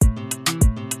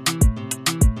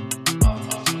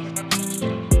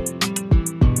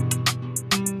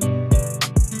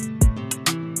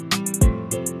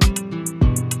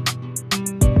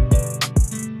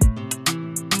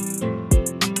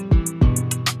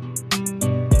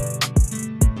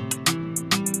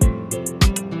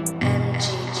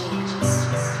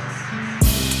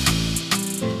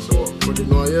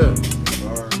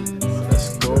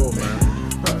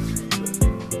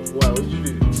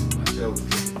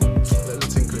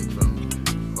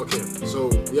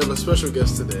we have a special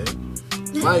guest today,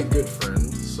 my good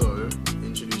friend. So,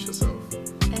 introduce yourself.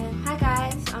 Hi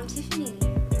guys, I'm Tiffany.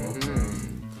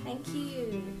 Thank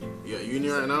you. You're at uni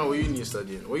right now? What uni you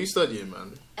studying? What are you studying,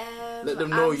 man? Let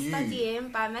them know I'm you.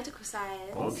 studying biomedical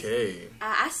science Okay.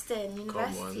 at Aston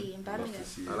University in Birmingham.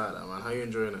 I like that, man. How you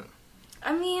enjoying it?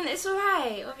 I mean, it's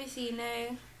alright. Obviously,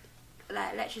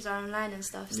 like lectures are online and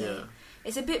stuff, so Yeah.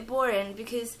 it's a bit boring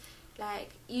because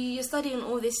like you're studying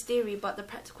all this theory, but the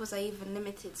practicals are even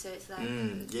limited. So it's like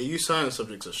Yeah, you science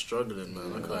subjects are struggling,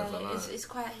 man. I can't yeah, even lie. it's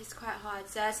quite hard.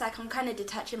 So it's like I'm kind of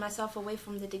detaching myself away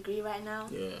from the degree right now.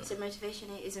 Yeah. So motivation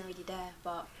isn't really there,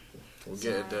 but. We'll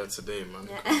get it there today, man.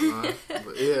 Yeah.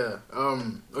 But yeah.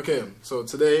 Okay. So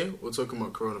today we're talking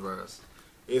about coronavirus.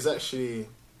 It's actually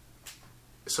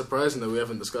surprising that we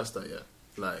haven't discussed that yet.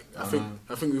 Like, I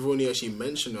think we've only actually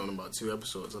mentioned it on about 2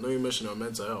 episodes. I know we mentioned it on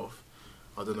mental health.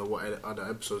 I don't know what other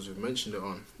episodes we've mentioned it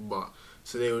on. But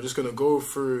today we're just gonna go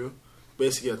through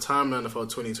basically a timeline of how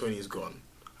 2020 is gone,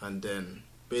 and then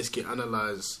basically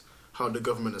analyze how the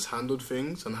government has handled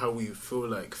things and how we feel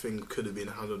like things could have been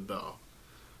handled better.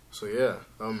 So yeah,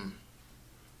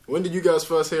 when did you guys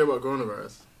first hear about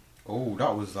coronavirus? Oh,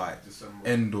 that was like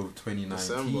end of 2019,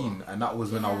 December. and that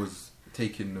was when I was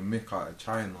taking the mick out of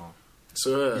China.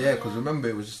 So Yeah, because remember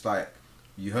it was just like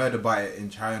you heard about it in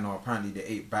China. Apparently they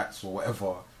ate bats or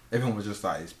whatever. Everyone was just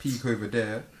like, it's peak over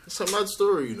there. it's a mad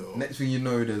story, you know. Next thing you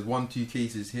know, there's 1-2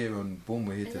 cases here, and boom,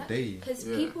 we're here today. Because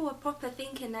Yeah. people were proper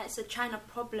thinking that it's a China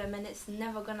problem and it's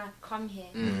never gonna come here.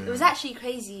 Mm. It was actually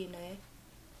crazy, you know,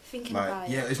 thinking Like, about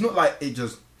yeah, it. it's not like it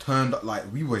just turned up.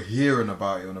 Like we were hearing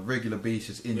about it on a regular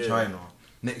basis in Yeah. China.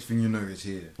 Next thing you know, it's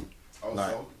here. I was,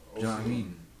 Like, I was do you know what I seeing-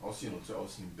 mean? I was seeing on Twitter, I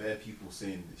was seeing bare people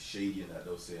saying it's shady and that.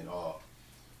 They were saying,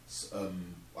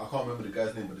 I can't remember the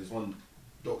guy's name, but there's one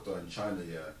doctor in China,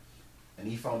 yeah, and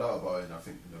he found out about it in, I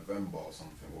think, November or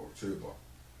something, or October,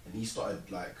 and he started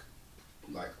like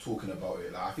talking about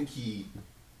it. Like, I think he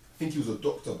was a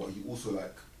doctor, but he also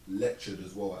like lectured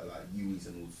as well at like unis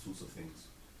and all sorts of things.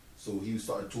 So he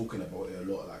started talking about it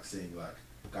a lot, like saying like,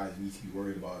 guys, we need to be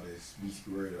worried about this. We need to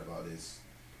be worried about this.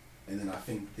 And then I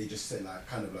think they just said like,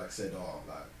 kind of like said, oh,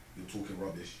 like you're talking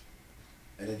rubbish.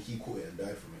 And then he caught it and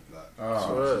died from it. Like,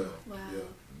 Swear. Wow. yeah.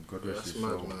 God rest That's his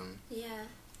mad, soul. man. Yeah.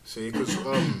 See, because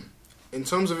in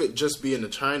terms of it just being a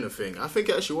China thing, I think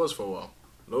it actually was for a while.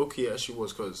 Low-key, it actually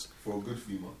was, because For a good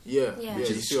few months. yeah, Yeah. you Which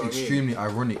is see what I mean? extremely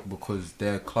ironic because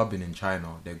they're clubbing in China.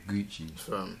 They're Gucci.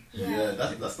 Yeah,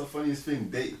 that's the funniest thing.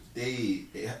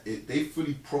 They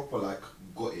fully proper like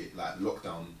got it like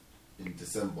lockdown in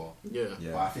December. Yeah.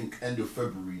 Yeah. But I think end of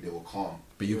February they were calm.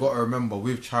 But you got to remember,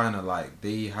 with China, like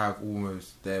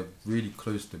they're really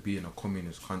close to being a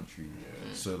communist country.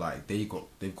 Yeah. So like they've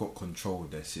got control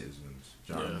of their citizens.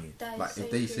 Do you know what I Yeah. mean? That is Like so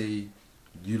if they true. say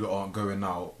you lot aren't going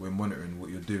out, we're monitoring what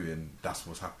you're doing. That's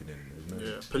what's happening. There's no-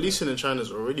 Yeah, policing in China is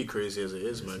already crazy as it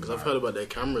is, man. Because I've heard about their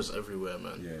cameras everywhere,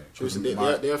 man. Yeah. Seriously,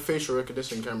 they have facial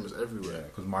recognition cameras Yeah, everywhere.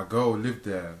 because my girl lived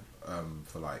there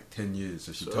for like 10 years,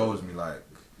 so she So- tells me like,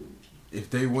 if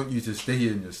they want you to stay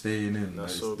in, you're staying in.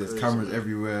 That's Like, so there's crazy, cameras man.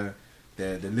 everywhere.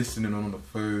 They're listening on the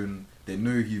phone. They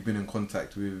know who you've been in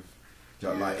contact with.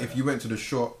 Like Yeah. if you went to the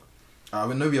shop, I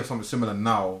know we have something similar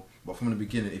now, but from the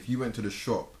beginning, if you went to the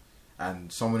shop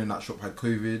and someone in that shop had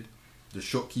COVID, the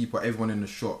shopkeeper, everyone in the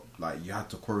shop, like you had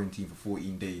to quarantine for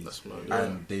 14 days. That's mad, yeah.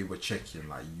 And they were checking,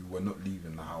 like you were not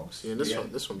leaving the house. See, and this Yeah.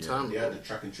 from Yeah. time, They bro. had the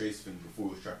track and trace thing before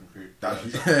it was track and trace.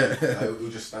 That- Like, it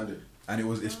was just standard.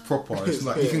 And it's proper. It's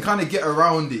like you can kind of get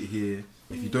around it here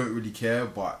if you don't really care,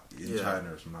 but in Yeah.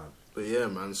 China it's mad. But yeah,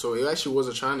 man. So it actually was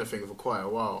a China thing for quite a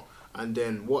while, and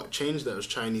then what changed that was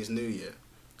Chinese New Year,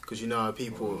 because you know how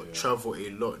people travel a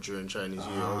lot during Chinese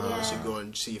New Year. Obviously, go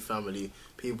and see family.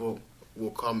 People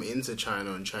will come into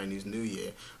China on Chinese New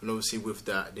Year, and obviously with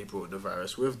that they brought the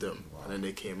virus with them, and then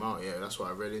they came out. Yeah, that's what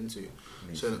I read into.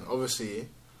 So then obviously,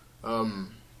 No,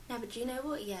 but do you know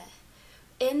what? Yeah.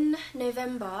 In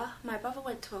November, my brother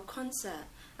went to a concert.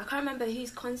 I can't remember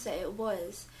whose concert it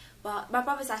was, but my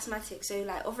brother's asthmatic, so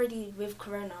like already with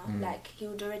corona, like he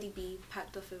would already be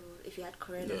packed off if he had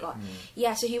corona. Yeah. But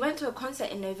yeah, so he went to a concert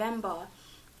in November,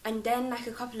 and then like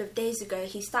a couple of days ago,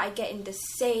 he started getting the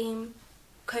same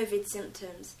COVID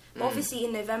symptoms. But obviously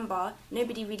in November,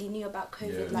 nobody really knew about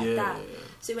COVID Yeah. like Yeah, that. yeah, yeah.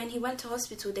 So when he went to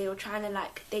hospital, they were trying to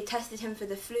they tested him for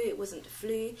the flu. It wasn't the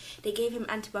flu. They gave him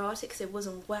antibiotics. It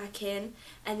wasn't working.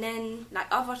 And then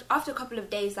after a couple of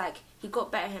days, he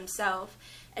got better himself.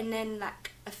 And then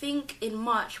I think in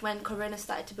March when corona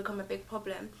started to become a big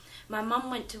problem, my mum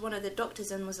went to one of the doctors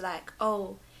and was like,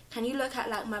 oh, can you look at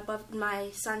like my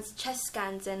son's chest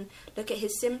scans and look at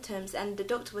his symptoms? And the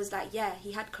doctor was like, yeah,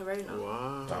 he had corona.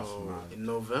 Wow. That's mad. In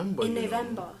November. In you know.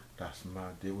 November. That's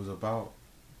mad. It was about.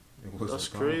 That's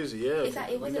crazy, yeah. It's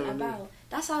like, it wasn't about.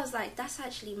 That's why I was like, that's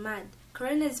actually mad.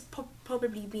 Corona's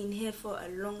probably been here for a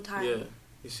long time. Yeah,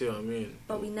 you see what I mean?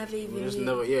 But we never even it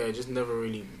just never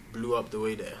really blew up the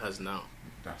way that it has now.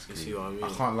 That's You crazy. see what I mean? I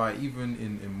can't lie. Even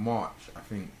in March, I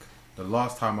think the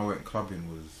last time I went clubbing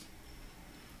was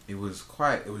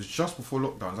just before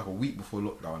lockdown. It was like a week before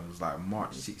lockdown. It was like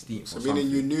March 16th. So or meaning something.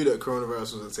 you knew that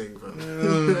coronavirus was a thing, fam.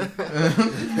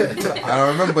 And I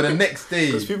remember the next day.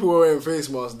 Because people were wearing face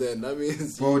masks then. That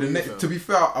means. Bro, you knew, fam. to be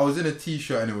fair, I was in a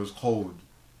t-shirt and it was cold,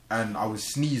 and I was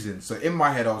sneezing. So in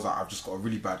my head, I was like, I've just got a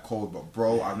really bad cold. But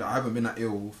bro, I haven't been that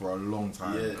ill for a long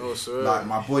time. Yeah. Oh, sir. Like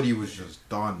my body was just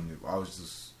done. I was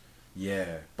just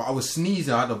but I was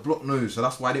sneezing. I had a blocked nose, so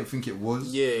that's why I didn't think it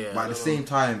was. Yeah. But at the same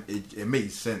time, it made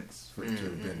sense for it to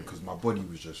have been because my body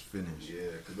was just finished.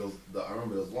 Yeah, because I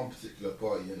remember there was one particular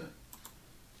party in it,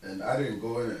 and I didn't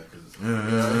go in it because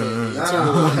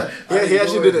He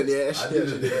actually didn't. Yeah, I actually.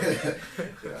 didn't.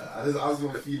 Yeah, I was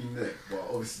not feeling it, but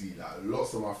obviously, like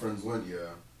lots of my friends went,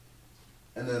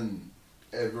 and then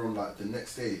everyone like the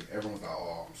next day, everyone's like,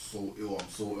 "Oh, I'm so ill, I'm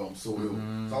so ill, I'm so ill."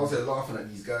 So I was there laughing at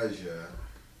these guys,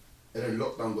 and then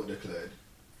lockdown got declared,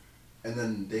 and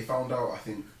then they found out, I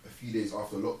think a few days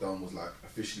after lockdown was like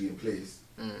officially in place,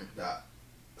 that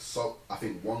I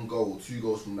think one girl or two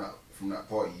girls from that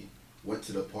party went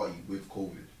to the party with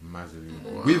COVID. Massively.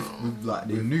 Wow. With like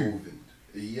they With knew. COVID.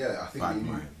 Yeah, I think Bad they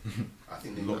knew. mind. I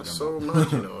think they Lock knew. them So up.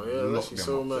 mad, you know. Yeah, Lock that's them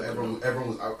so up. mad. So everyone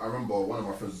was. I remember one of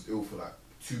my friends was ill for like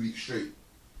 2 weeks straight.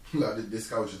 Like this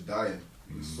guy was just dying.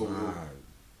 He was so ill. Mad.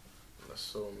 That's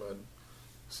so mad.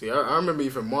 See, I remember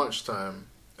even March time.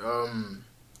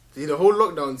 The whole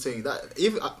lockdown thing. That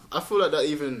even I feel like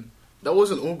that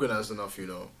wasn't organized enough. You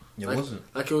know. It Like- wasn't.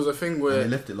 Like it was a thing And where they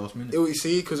left it last minute. it was,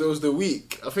 see, because it was the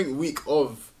week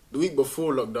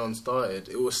before lockdown started.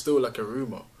 It was still like a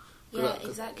rumor. Yeah,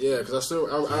 exactly. Yeah, because I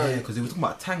because they were talking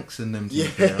about tanks and them. Yeah,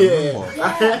 things, I remember.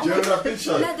 Yeah, Do you remember that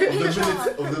picture Like the picture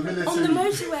of the military? on the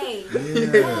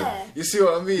motorway. Yeah. you see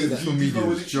what I mean? Yeah. Social media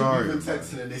was jarring, man.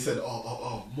 texting and they said,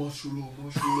 oh, martial law.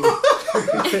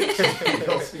 I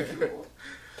was thinking, what?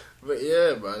 But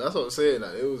yeah, man, that's what I'm saying.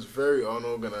 Like, it was very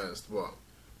unorganized. But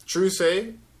true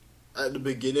say, at the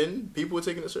beginning, people were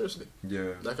taking it seriously.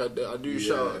 Yeah. Like I do Yeah.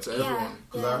 shout out to Yeah. everyone.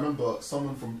 Because I remember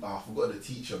someone from, I forgot the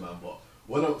teacher, man, but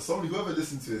whoever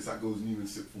listened to this that goes new and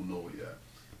sick will know,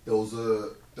 there's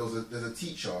a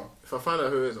teacher. If I find out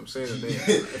who it is, I'm saying the name.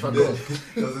 If I go,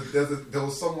 there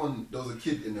was a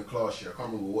kid in the class here, I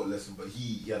can't remember what lesson, but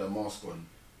he had a mask on,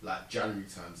 like January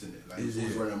times, innit? Like he was Is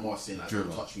always it? wearing a mask saying like, Driller.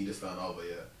 don't touch me, this, that and the other,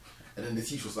 And then the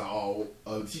teacher was like,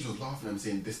 the teacher was laughing at him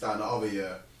saying this, that and the other,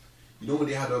 You know when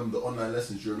they had the online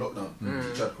lessons during lockdown, the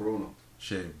teacher had corona.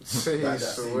 Shame. say That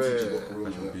same teacher got swear. corona.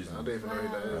 That's yeah. your business. I don't even know who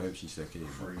I that is. hope she's okay.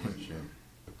 Crazy, Shame.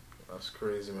 That's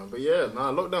crazy, man. But yeah,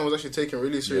 lockdown was actually taken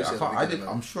really Yeah, seriously.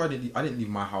 I'm sure I didn't leave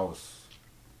my house,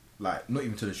 like not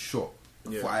even to the shop,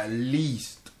 Yeah. for at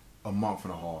least a month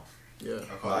and a half. Yeah.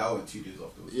 I went 2 days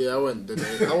afterwards. Yeah, I went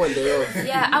day off.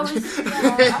 Yeah, I was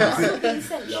still being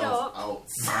sent Yeah, shop. I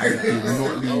was I did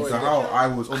not leave went the house. I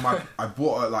was on my. I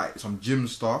bought like some gym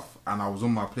stuff, and I was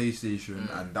on my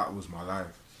PlayStation, and that was my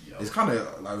life. Yeah. It's kind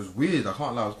of like it was weird. I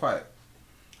can't lie. I was quite.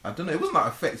 I don't know. It wasn't like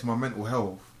affecting my mental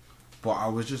health, but I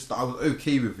was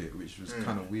okay with it, which was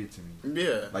kind of weird to me.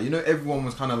 Yeah. Like everyone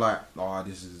was kind of like, oh,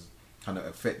 this is kind of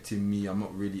affecting me. I'm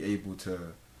not really able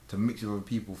to mix with other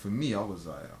people. For me, I was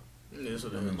like, Yeah, so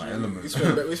I'm in my we element.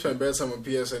 spent bad time on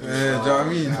PSN. do you know what I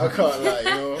mean? I can't lie, you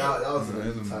know. that was Yeah, a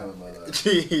good yeah. time of my life.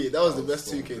 Gee, that was the That best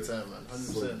so 2K good. time, man. 100%.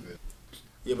 So good.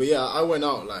 Yeah, but yeah, I went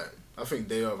out like I think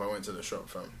day off. I went to the shop,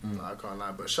 fam. Like, I can't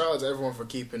lie, but shout out to everyone for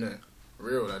keeping it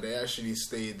real. Like they actually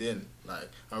stayed in. Like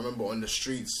I remember on the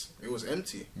streets, it was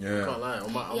empty. Yeah. I can't lie.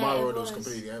 On my Yeah, it road, it was was.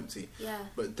 completely empty. Yeah.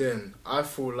 But then I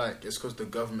feel like it's because the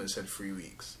government said 3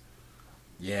 weeks.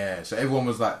 yeah. So everyone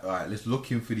was like, all right, let's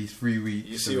look in for these 3 weeks.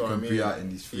 You so see we what I can mean? be out in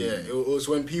these 3 Yeah, weeks. it was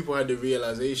when people had the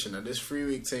realization that this 3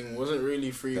 week thing wasn't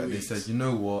really 3 That weeks. they said, you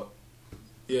know what?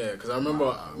 Yeah, because I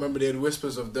remember they had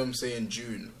whispers of them saying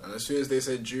June, and as soon as they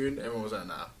said June, everyone was like,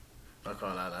 nah, I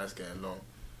can't lie, that's getting long.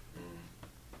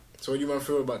 So what do you man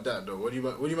feel about that though? What do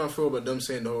you man feel about them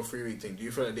saying the whole 3 week thing? Do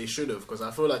you feel like they should have? Because I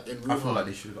feel like in Wuhan, I feel like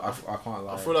they should. I can't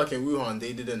lie. I feel like in Wuhan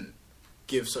they didn't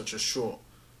give such a short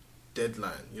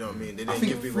deadline. You know what I mean? They didn't I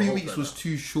think give people 3 hope weeks like was that.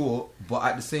 too short, but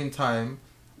at the same time,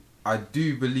 I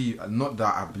do believe, not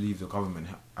that I believe the government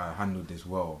handled this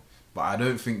well, but I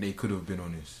don't think they could have been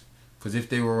honest. Because if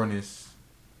they were honest,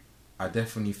 I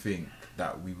definitely think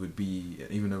that we would be,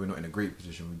 even though we're not in a great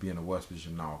position, we'd be in a worse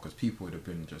position now because people would have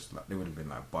been just like, they would have been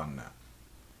like, bun that.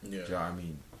 Yeah. Do you know what I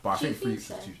mean? But I Do you think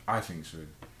think so? I think so,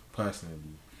 personally.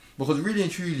 Because really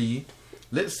and truly,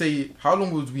 let's say, how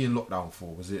long was we in lockdown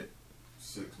for? Was it?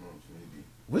 6 months maybe.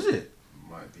 Was it?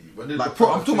 Might be. When did Like,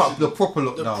 lockdown I'm talking about the officially- proper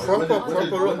The lockdown. proper when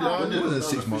did lockdown. It wasn't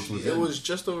 6 lockdown months, was officially It end? was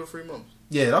just over 3 months.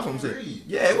 Yeah, that's what I'm saying. Really?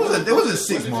 Yeah, it wasn't 6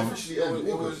 When did it months. officially end?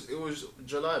 It was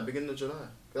July, beginning of July.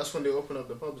 That's when they opened up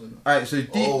the pubs and that. Alright, so deep,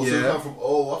 Oh, so it yeah. come from, I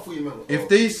thought you meant. If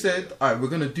they said, alright, we're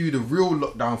gonna do the real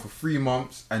lockdown for 3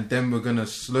 months and then we're gonna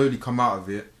slowly come out of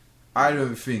it, I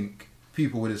don't think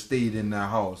people would have stayed in their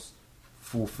house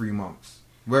for 3 months.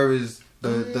 Whereas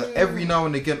the every now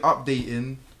and again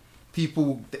updating,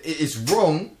 people, it's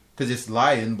wrong because it's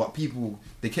lying, but people,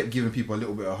 they kept giving people a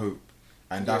little bit of hope,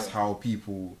 and that's Yeah. how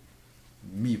people,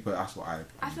 but that's what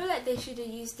I feel like they should have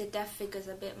used the death figures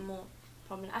a bit more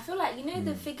prominent. I feel like, you know,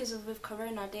 the figures with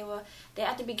Corona, they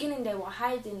at the beginning they were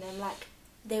hiding them, like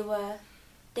they were.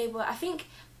 I think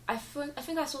I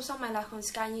saw somewhere like on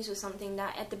Sky News or something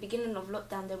that at the beginning of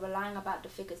lockdown they were lying about the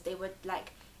figures. They were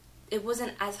like, it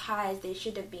wasn't as high as they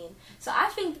should have been. So I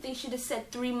think they should have said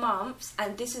 3 months,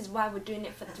 and this is why we're doing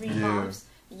it for 3 Yeah. months,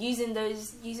 using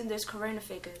those Corona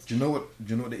figures. Do you know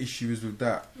what the issue is with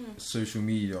that? Social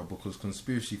media, because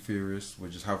conspiracy theorists were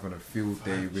just having a field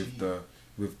day 5G.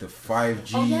 with the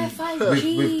 5G, Oh yeah,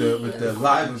 5G. with the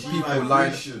lying, with 5G people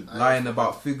vibration. lying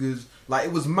about figures. Like,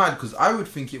 it was mad because I would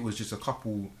think it was just a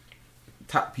couple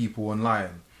tap people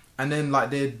online, and then like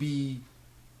there'd be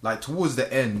like towards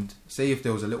the end, say if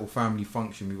there was a little family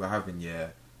function we were having, yeah,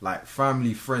 like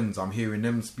family friends, I'm hearing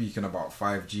them speaking about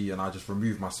 5G, and I just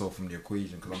remove myself from the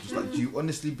equation because I'm just like, do you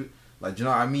honestly like, do you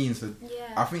know what I mean? So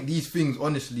Yeah. I think these things,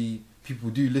 honestly, people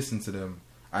do listen to them,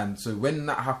 and so when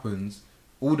that happens,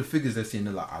 all the figures they're seeing,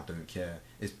 they're like, I don't care.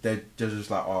 They're just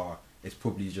like, oh, it's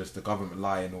probably just the government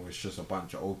lying, or it's just a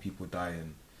bunch of old people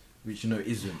dying, which, you know,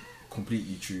 isn't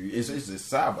completely true. It's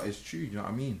sad, but it's true. You know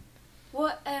what I mean?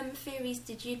 What theories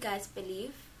did you guys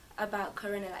believe about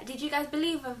Corona? Like, did you guys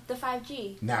believe of the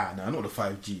 5G? Nah, not the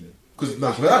 5G. Because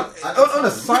I- on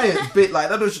a science bit, like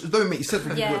that don't make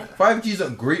sense. Yeah. 5G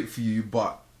isn't great for you,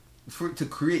 but for it to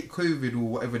create COVID or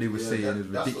whatever they were saying is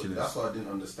ridiculous. That's what I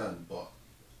didn't understand, but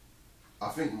I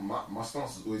think my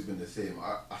stance has always been the same.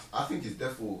 I think it's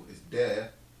there,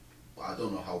 but I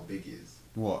don't know how big it is.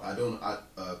 What?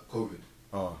 COVID.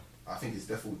 Oh, I think it's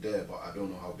definitely there, but I don't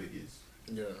know how big it is.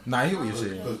 Yeah. nah, I hear what you're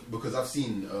saying. Because I've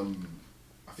seen,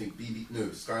 I think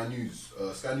Sky News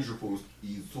report,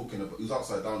 he was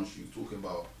outside Down Street, he was talking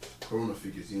about Corona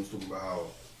figures. He was talking about how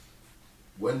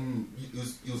when he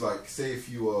was like, say if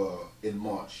you were in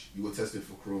March, you were tested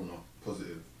for Corona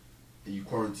positive, and you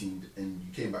quarantined and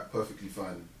you came back perfectly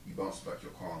fine, you bounced back,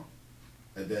 you're calm,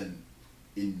 and then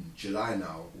in July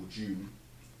now or June,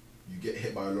 you get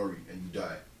hit by a lorry and you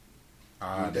die.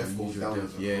 Your death goes down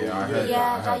as a yeah, Corona I death. heard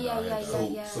Yeah,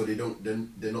 that. yeah. So they don't.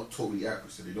 They're not totally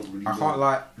accurate. So they don't really. I know can't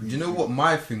lie. Do who's you know who. what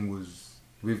my thing was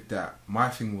with that? My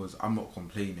thing was, I'm not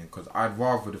complaining because I'd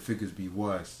rather the figures be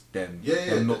worse than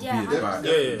them not Yeah, be as bad.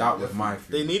 yeah, That was my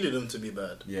thing. They needed them to be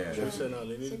bad. Yeah. You know what I'm saying? No,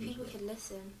 they So needed them. people could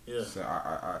listen. Yeah. So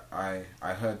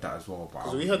I heard that as well.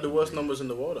 Because we had the worst numbers in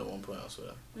the world at one point, I swear.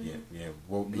 Yeah, yeah.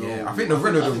 Well, No, yeah. I I think think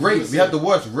the we rate. We had the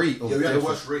worst rate. Of Yeah, we had the death.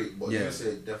 worst rate, but Yeah. you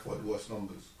said death were the worst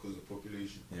numbers because of the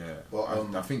population. Yeah,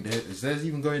 But, I think is theirs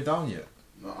even going down yet?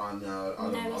 No, I don't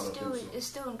No, it's think so. it's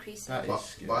still increasing. That But, is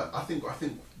scary. but I think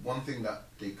one thing that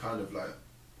they kind of like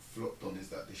flopped on is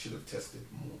that they should have tested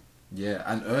more Yeah,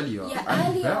 and earlier. Yeah, and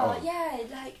earlier. better. Yeah,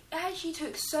 like it actually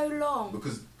took so long.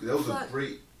 because there was a But-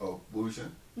 great. Oh, what were you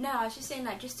saying? No, I was just saying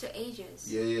like just took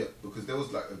ages. Yeah, because there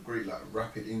was like a great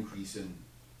rapid increase in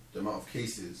the amount of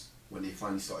cases when they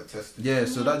finally started testing. Yeah,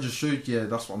 so that just showed. Yeah,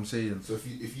 that's what I'm saying. So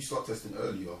if you start testing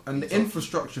earlier, And the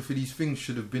infrastructure for these things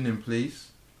should have been in place.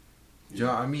 Do you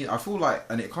know what I mean? I feel like,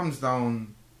 and it comes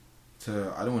down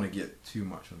to, I don't want to get too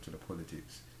much onto the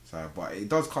politics side, but it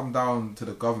does come down to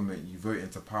the government you vote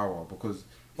into power, because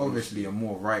obviously a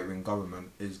more right-wing government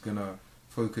is going to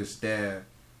focus the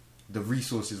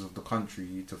resources of the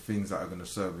country to things that are going to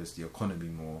service the economy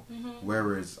more.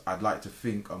 Whereas I'd like to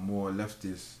think a more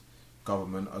leftist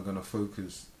government are going to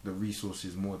focus the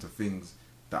resources more to things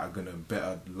that are going to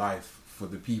better life for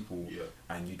the people. Yeah.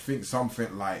 And you'd think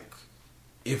something like,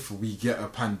 if we get a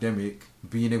pandemic,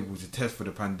 being able to test for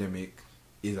the pandemic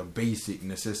is a basic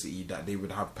necessity that they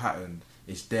would have patterned.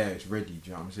 It's there, it's ready. Do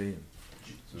you know what I'm saying?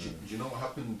 Do you know what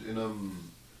happened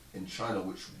in China,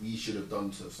 which we should have done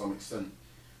to some extent?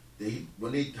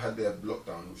 When they had their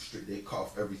lockdown, it was strict. They cut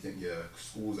off everything,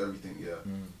 schools, everything,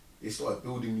 they started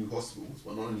building new hospitals,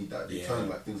 but not only that, they turned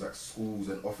like things like schools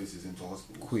and offices into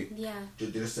hospitals. Quick. Yeah.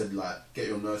 They just said like, get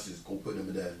your nurses, go put them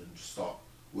in there, and just start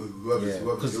with whoever's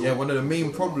Because ill, one of the main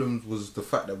sort them out. problems was the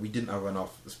fact that we didn't have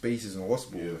enough spaces in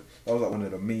hospitals. Yeah. That was like one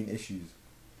of the main issues.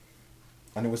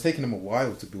 And it was taking them a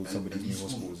while to build some of And these new these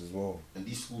hospitals as well. And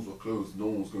these schools were closed. No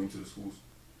one was going to the schools.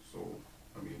 So,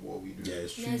 I mean, what are we doing? Yeah,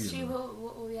 it's true. No, it's you true. know.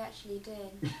 What were we actually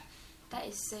doing? That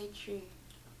is so true.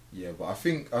 Yeah, but I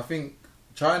think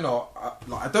China.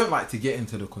 I don't like to get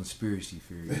into the conspiracy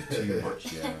theory too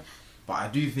much. Yeah, but I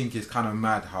do think it's kind of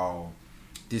mad how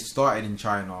this started in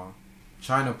China.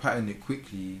 China patterned it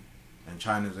quickly, and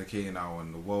China's okay now,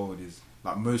 and the world is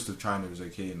like most of China is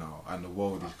okay now, and the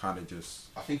world is kind of just.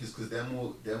 I think it's because they're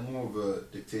more of a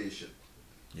dictatorship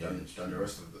than the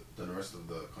rest of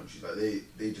the countries. Like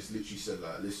they just literally said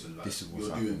like, listen, like This is what's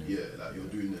you're doing, happening. you're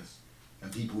doing this,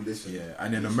 and people listen. Yeah,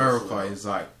 and in It's America also, is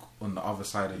like on the other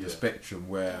side of the spectrum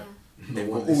where they've No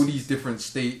got one all listens. these different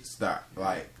states that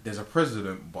like there's a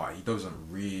president, but he doesn't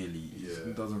really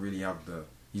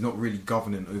he's not really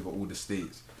governing over all the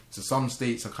states. So some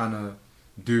states are kind of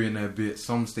doing their bit.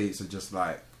 Some states are just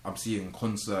like, I'm seeing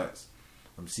concerts,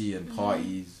 I'm seeing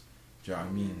parties. Do you know what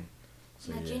I mean?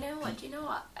 So, Now, do you know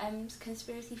what?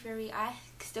 Conspiracy theory. I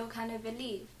still kind of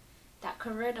believe that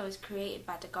Corona was created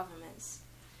by the governments.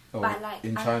 Oh, But, like,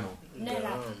 in I- China. No,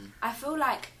 like I feel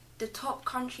like the top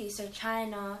countries, so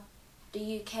China,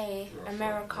 the UK,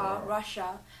 America,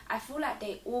 Russia. I feel like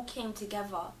they all came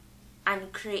together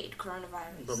and created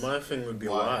coronavirus. But my thing would be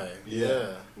Why? why.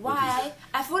 Yeah. Why?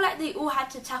 I feel like they all had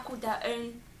to tackle their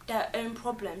own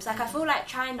problems. Like I feel like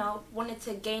China wanted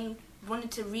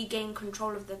to regain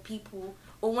control of the people,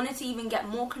 or wanted to even get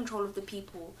more control of the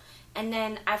people. And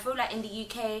then I feel like in the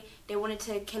UK they wanted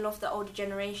to kill off the older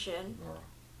generation.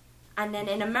 And then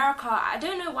in America, I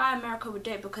don't know why America would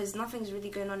do it because nothing's really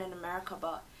going on in America.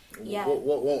 But yeah,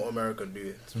 What won't America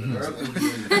do? America would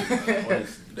do anything,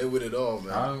 honestly. They would it all,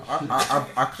 man.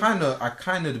 I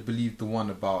kind of believe the one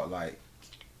about like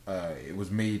it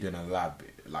was made in a lab,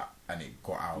 like, and it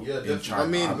got out Yeah, in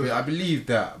definitely. China. I believe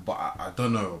that, but I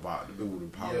don't know about all the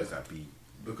powers that be.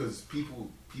 Because people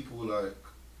like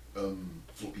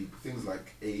what people things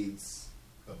like AIDS,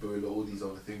 Ebola, all these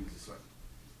other things. It's like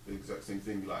the exact same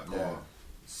thing. Like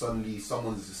suddenly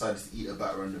someone's decided to eat a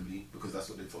bat randomly because that's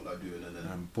what they felt like doing, and then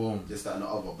And boom. this, that, and the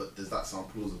other. But does that sound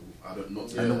plausible? I don't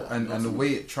know. And the way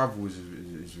it travels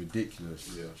is ridiculous.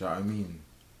 Yeah. Do you know what I mean?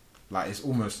 Like it's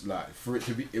almost like for it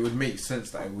to be, it would make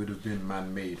sense that it would have been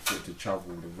man-made for it to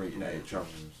travel the rate that it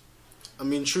travels. I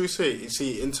mean, true say, you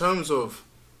see, in terms of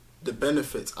the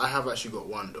benefits, I have actually got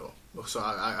one though. So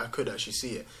I could actually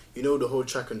see it. You know the whole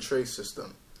track and trace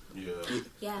system.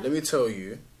 yeah. Let me tell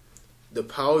you, the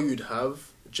power you'd have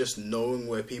just knowing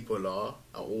where people are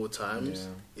at all times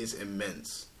is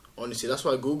immense. Honestly, that's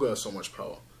why Google has so much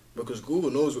power. Because Google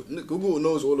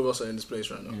knows all of us are in this place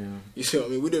right now. Yeah. You see what I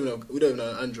mean? We don't even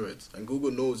have Androids, and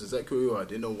Google knows exactly where we are.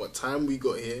 They know what time we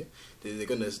got here. They're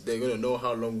gonna know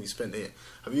how long we spent here.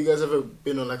 Have you guys ever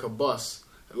been on like a bus?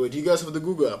 Do you guys have the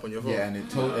Google app on your phone? Yeah, and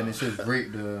it says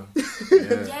rate the.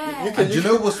 Yeah. And do you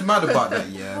know what's mad about that?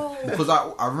 Yeah, because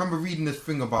I remember reading this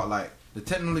thing about like the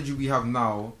technology we have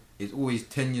now is always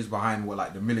 10 years behind what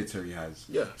like the military has.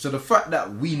 Yeah. So the fact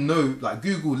that we know, like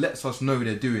Google lets us know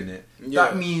they're doing it, Yeah.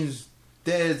 that means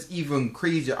there's even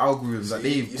crazier algorithms that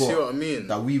they've You got see what I mean?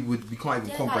 that we can't even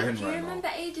Yeah, comprehend do you right remember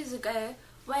now. ages ago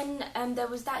when there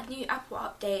was that new Apple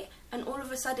update, and all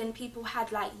of a sudden people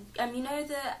had like you know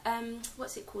the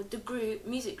what's it called, the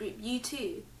music group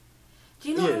U2. Do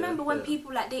you not remember when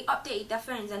people like they updated their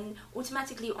phones and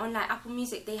automatically on like Apple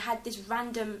Music they had this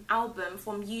random album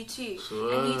from U2,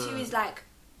 and U2 is like.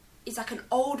 It's like an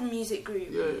old music group,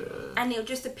 and it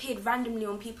just appeared randomly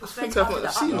on people's phones think after the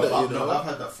I've seen update. that, you know. I've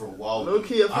had that for a while. Low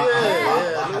key,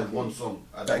 I had one song.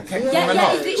 That came Yeah, from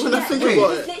yeah, an it's app. When I literally, think that.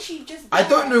 about It's it, literally just. I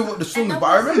don't know what the song is, but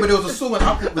I remember there was a song on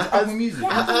Apple Music. Yeah.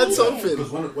 I had something.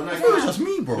 Because when I It's just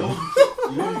me, bro.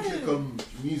 you know you click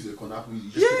music on Apple,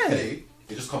 you just click play,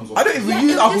 it just comes on. I don't even Yeah,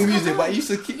 use it Apple just Music, comes but I on. used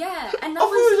to keep. Yeah, and I that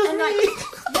thought it was was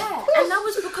and that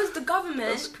was because the That's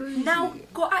government crazy. now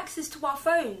got access to our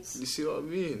phones. You see what I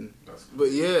mean? That's cool.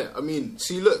 But yeah, I mean,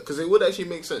 see, look, because it would actually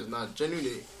make sense now,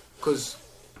 genuinely, because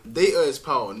data is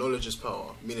power, knowledge is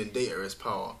power, meaning data is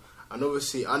power. And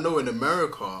obviously, I know in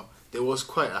America there was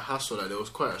quite a hassle, like there was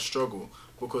quite a struggle,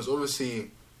 because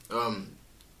obviously,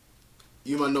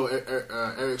 you might know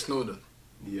Eric Snowden.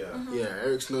 Yeah. Yeah,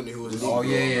 Eric Snowden, who was Oh,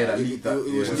 yeah, that he leaked that.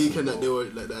 was Yeah. leaking that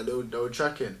they were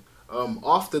tracking.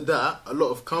 After that, a lot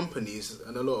of companies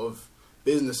and a lot of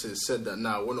businesses said that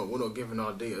now we're not giving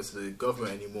our data to the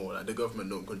government anymore. Like the government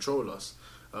don't control us.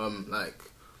 Like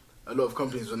a lot of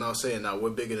companies are now saying that we're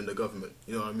bigger than the government.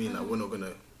 You know what I mean? Like we're not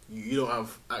gonna. You don't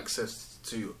have access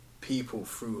to people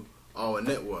through our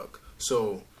network.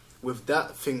 So with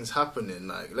that things happening,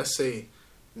 like let's say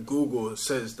Google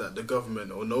says that the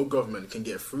government or no government can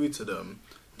get through to them,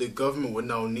 the government would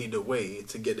now need a way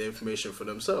to get the information for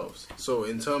themselves. So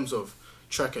in terms of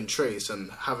track and trace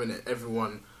and having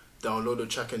everyone download the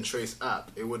track and trace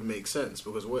app, it would make sense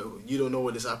because you don't know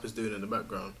what this app is doing in the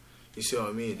background. You see what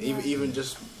I mean? Yeah. Even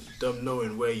just them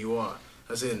knowing where you are,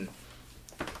 as in,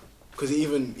 because it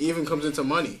even comes into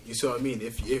money. You see what I mean?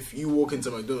 If you walk into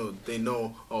McDonald's, they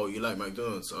know, oh, you like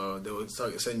McDonald's. They will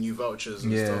start sending you vouchers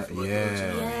and stuff. For McDonald's, you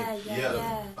know what I mean?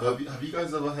 Yeah. Have you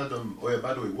guys ever heard oh yeah,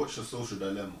 by the way, watch The Social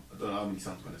Dilemma. I don't know how many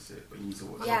times I'm gonna say it, but you need to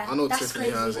watch it. Yeah, I know that's Tiffany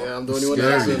has. crazy. Yeah, I'm the only one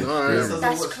that hasn't. All right.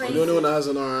 That's I'm crazy. the only one that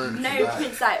hasn't. All right. No,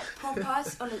 Prince, like proper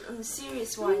on the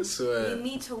serious one. Swear. You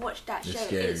need to watch that It's show.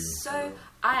 scary. It's so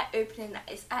eye-opening. That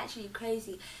it's actually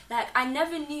crazy. Like I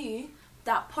never knew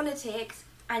that politics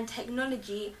and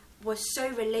technology was so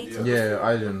related. Yeah,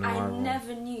 I didn't know. I either.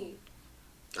 never knew.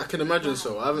 I can imagine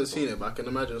so. I haven't seen it, but I can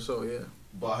imagine so. Yeah.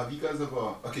 But have you guys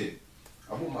ever? Okay,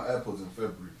 I bought my AirPods in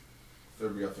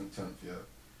February I think 10th. Yeah.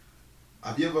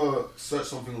 Have you ever searched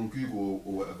something on Google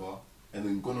or whatever, and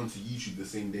then gone onto YouTube the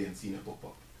same day and seen it pop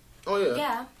up? Oh yeah.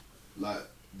 Yeah. Like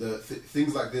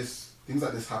things like this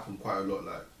happen quite a lot.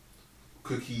 Like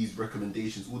cookies,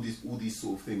 recommendations, all these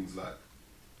sort of things. Like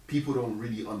people don't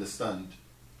really understand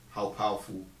how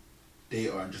powerful they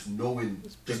are, and just knowing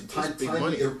just big tiny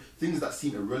money. things that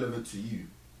seem irrelevant to you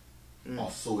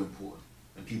are so important,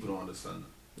 and people don't understand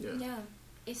that. Yeah. Yeah.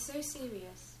 It's so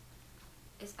serious.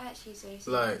 It's actually so serious.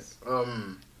 Like,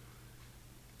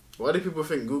 why do people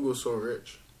think Google's so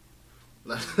rich?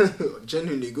 Like,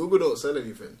 genuinely, Google don't sell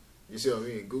anything. You see what I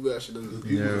mean? Google actually doesn't.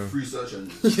 Google's a free search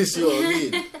engine. You see what I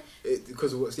mean?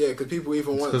 Because people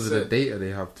even want because of the data they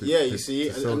have to. Yeah, you see,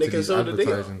 and they can sell the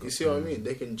data. advertising You see what I mean?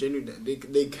 They can genuinely,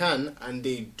 they can and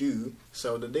they do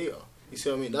sell the data. You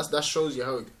see what I mean? That shows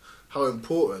you how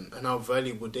important and how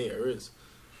valuable data is.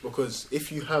 Because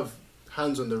if you have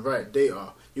hands on the right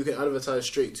data, you can advertise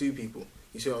straight to people.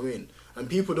 You see what I mean? And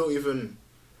a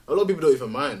lot of people don't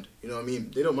even mind. You know what I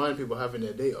mean? They don't mind people having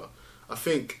their data. I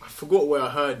forgot where I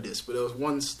heard this, but there was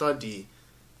one study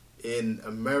in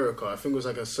America. I think it was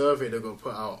like a survey that got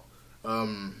put out.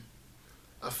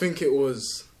 I think it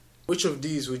was, which of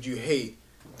these would you hate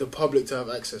the public to have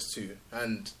access to?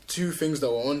 And two things that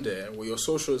were on there were your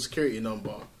social security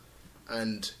number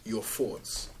and your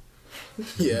thoughts.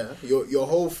 Yeah, your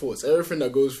whole thoughts, everything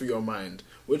that goes through your mind.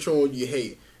 Which one would you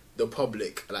hate the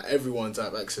public, like everyone, to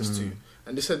have access to?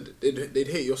 And they said they'd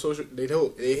hate your social. They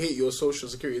hate your social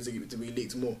security to be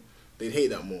leaked more. They'd hate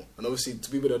that more. And obviously, to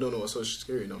people that don't know what social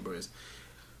security number is,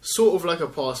 sort of like a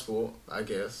passport, I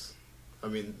guess. I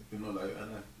mean, You know, like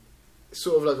NI.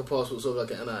 sort of like a passport, sort of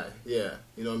like an NI. Yeah,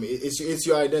 you know what I mean. It's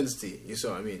your identity. You see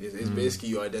what I mean? It's basically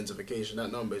your identification.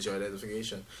 That number is your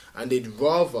identification, and they'd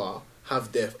rather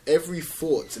have their every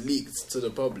thought leaked to the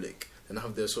public than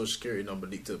have their social security number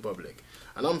leaked to the public.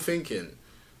 And I'm thinking,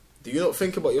 do you not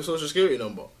think about your social security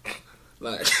number?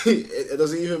 Like, it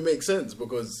doesn't even make sense,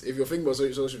 because if you're thinking about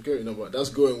social security number, that's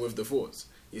going with the thoughts.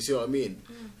 You see what I mean?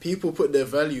 People put their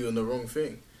value on the wrong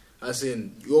thing. As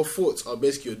in, your thoughts are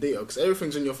basically your data, because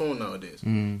everything's on your phone nowadays.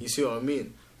 You see what I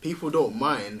mean? People don't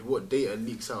mind what data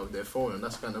leaks out of their phone, and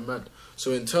that's kind of mad.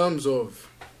 So in terms of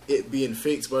it being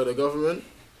faked by the government,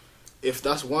 if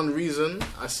that's one reason,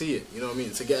 I see it. You know what I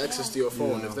mean? To get access to your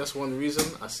phone, if that's one reason,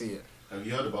 I see it. Have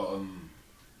you heard about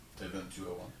Event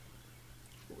 201?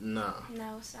 Nah.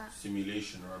 No, what's that?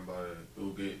 Simulation run by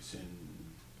Bill Gates in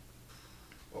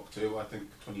October, I think,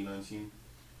 2019,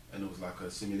 and it was like a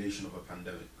simulation of a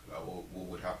pandemic, like what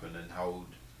would happen and how it would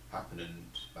happen, and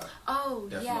like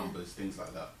death numbers, things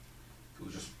like that. It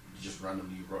was just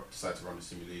randomly decided to run a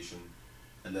simulation,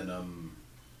 and then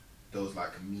there was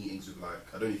like meetings with,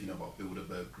 like, I don't know if you know about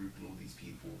Bilderberg Group and all these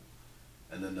people,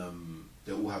 and then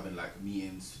they're all having like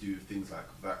meetings to do with things like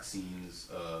vaccines,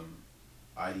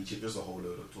 ID chip, just a whole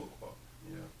load of talk about.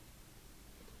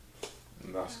 Yeah.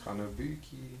 That's kind of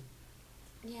booky.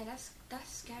 Yeah, that's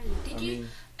scary. Did you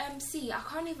see?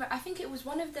 I think it was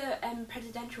one of the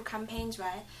presidential campaigns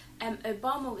where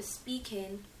Obama was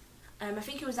speaking. I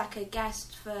think it was like a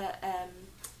guest for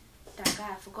that guy.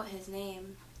 I forgot his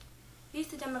name. Who's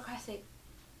the Democratic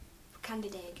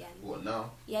candidate again? What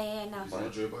now? Yeah, now. Is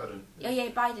that Joe Biden? Yeah,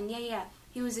 Biden. Yeah.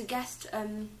 He was a guest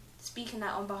speaking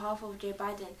that on behalf of Joe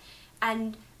Biden,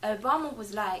 and Obama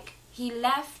was like, he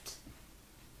left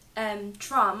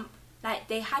Trump. Like,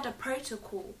 they had a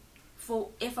protocol for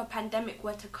if a pandemic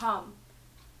were to come.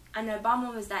 And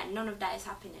Obama was like, none of that is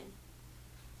happening.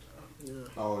 Yeah.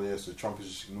 Oh yeah, so Trump is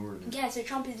just ignoring it. Yeah, so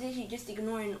Trump is literally just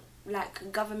ignoring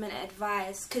like government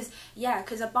advice because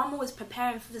Obama was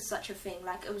preparing for such a thing.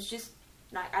 Like it was just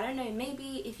like, I don't know,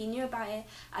 maybe if he knew about it,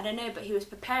 I don't know, but he was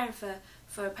preparing for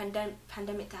a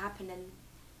pandemic to happen. And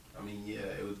I mean, yeah,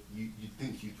 it would, you'd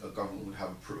think a government would have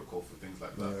a protocol for things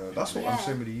like that. Yeah, that's what I'm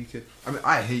saying with the UK. I mean,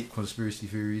 I hate conspiracy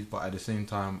theories, but at the same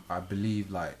time, I believe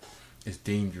like it's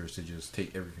dangerous to just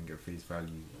take everything at face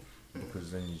value,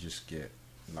 because then you just get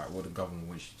like what the government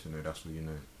wants you to know. That's what you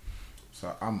know.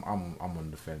 So I'm on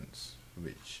the fence,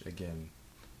 which again,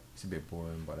 it's a bit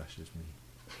boring, but that's just me.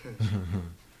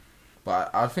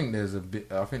 But I think there's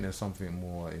something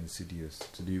more insidious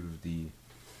to do with the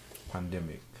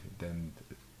pandemic than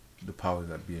the powers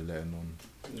that be are letting on.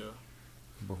 Yeah.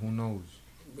 But who knows?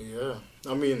 But yeah.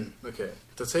 I mean, okay.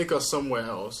 To take us somewhere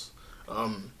else,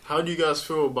 how do you guys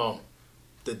feel about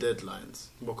the deadlines?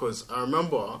 Because I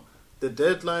remember the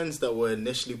deadlines that were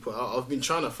initially put out, I've been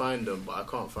trying to find them, but I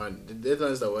can't find them. The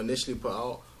deadlines that were initially put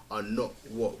out are not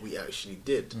what we actually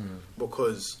did.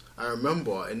 Because I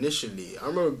remember initially,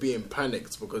 being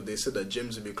panicked because they said that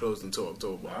gyms would be closed until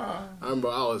October. I remember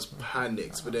I was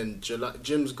panicked, but then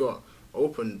gyms got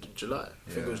opened July. I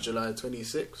think it was July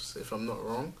 26th, if I'm not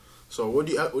wrong. So what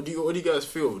do you guys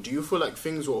feel? Do you feel like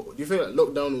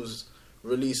lockdown was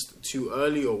released too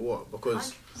early or what?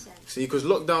 Because 100%. because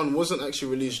lockdown wasn't actually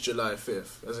released July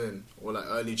 5th, as in, or like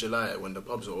early July when the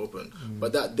pubs were open.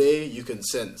 But that day you can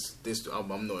sense this. I'm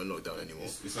not in lockdown anymore.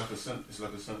 It's like a sense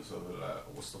of like,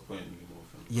 what's the point anymore?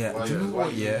 Yeah, why do you know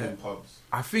what? Yeah, in pubs?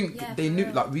 I think Yeah, they for knew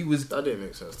real. like we was. That didn't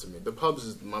make sense to me. The pubs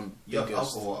is my You have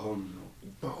biggest. alcohol at home,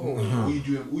 you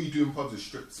know. All you do in pubs is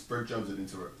spread germs and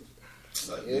interact.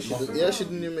 Like, Yeah, she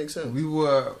didn't even make sense.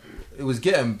 It was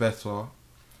getting better,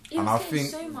 It and was I getting think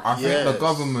so much the Yes.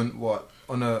 government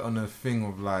on a thing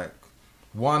of like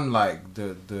like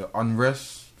the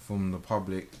unrest from the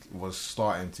public was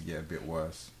starting to get a bit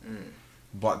worse,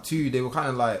 but two, they were kind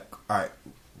of like, alright,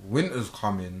 winter's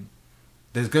coming,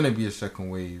 there's gonna be a second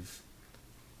wave.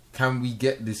 Can we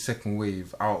get this second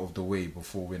wave out of the way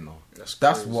before winter? That's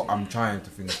That's crazy. what I'm trying to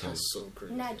think of. That's so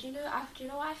crazy. Nah, do you know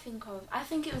what I think of? I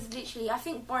think it was literally, I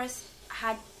think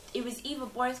it was either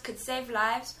Boris could save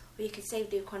lives or he could save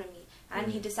the economy,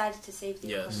 and he decided to save the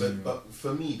Yes. economy. But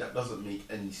for me, that doesn't make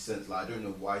any sense. Like, I don't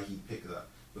know why he picked that,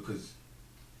 because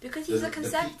Because he's a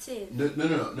conservative. No.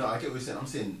 I get what you're saying. I'm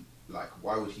saying, like,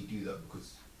 why would he do that?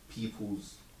 Because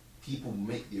people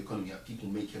make the economy, people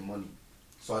make him money.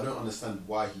 So I don't understand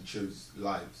why he chose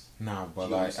lives. Nah, but Do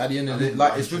you like understand? at the end of I the day, mean,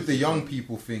 like why it's he with chose the the young young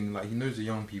people thing. Like he knows the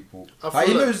young people. I Like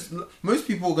he feel knows most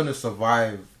people are gonna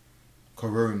survive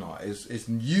Corona. It's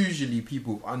usually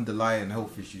people with underlying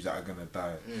health issues that are gonna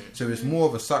die. So it's more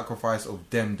of a sacrifice of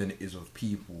them than it is of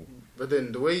people. But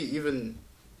then the way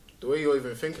you're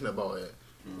even thinking about it,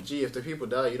 gee, if the people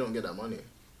die, you don't get that money.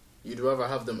 You'd rather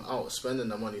have them out spending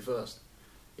the money first.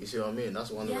 You see what I mean?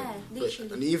 That's one of Yeah, them.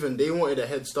 literally. And even they wanted a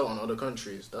head start on other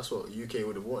countries. That's what UK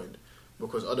would have wanted,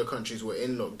 because other countries were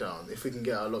in lockdown. If we can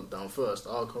get our lockdown first,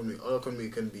 our economy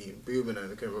can be booming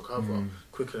and it can recover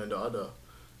quicker than the other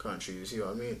countries. You see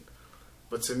what I mean?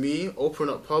 But to me,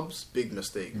 opening up pubs, big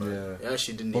mistake. Man. Yeah. It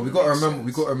actually didn't. But even we gotta make remember. sense.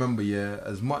 We gotta remember. Yeah,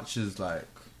 as much as like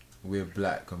we're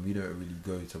black and we don't really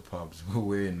go to pubs,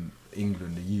 we're in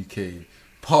England, the UK.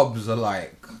 Pubs are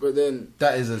like. But then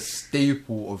That is a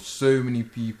staple of so many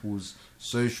people's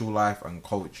social life and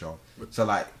culture. So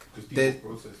like, Because there-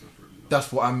 people process them for it, you know.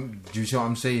 that's what do you see what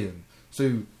I'm saying?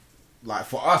 So, like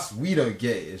for us, we don't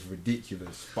get it. It's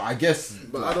ridiculous. But I guess.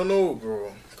 But like, I don't know,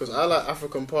 bro, because I like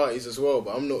African parties as well.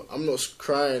 But I'm not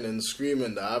crying and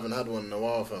screaming that I haven't had one in a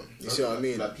while, fam. You see what I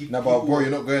mean? Like, people, No, but bro, you're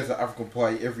not going to African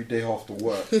party every day after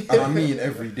work, and I mean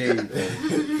every day,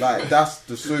 bro. Like that's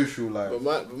the social life.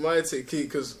 But my take,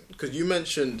 because you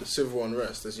mentioned civil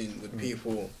unrest, as in with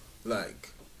people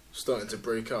like starting to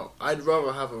break out. I'd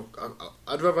rather have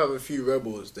a few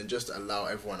rebels than just allow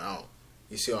everyone out.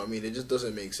 You see what I mean? It just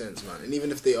doesn't make sense, man. And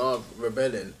even if they are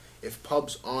rebelling, if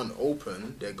pubs aren't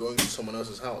open, they're going to someone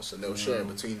else's house and they'll share it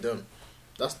between them.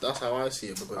 That's how I see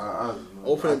it, because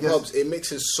opening I guess pubs, it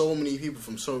mixes so many people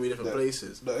from so many different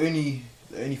places. The only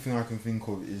thing I can think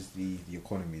of is the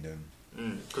economy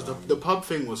then. Because the pub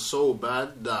thing was so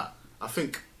bad that I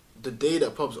think the day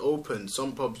that pubs opened,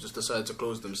 some pubs just decided to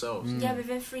close themselves. Yeah,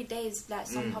 within 3 days, like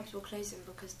some pubs were closing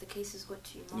because the cases got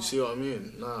too much. You see what I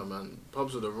mean? Nah, man.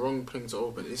 Pubs were the wrong thing to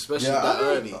open, especially Yeah, that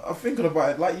early. I'm thinking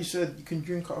about it. Like you said, you can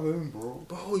drink at home, bro.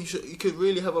 Bro, you could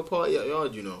really have a party at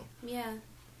yard, you know. Yeah.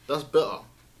 That's better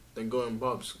than going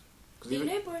pubs. 'Cause Do you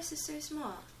even- know Boris is so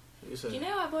smart? you said- Do you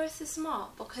know why Boris is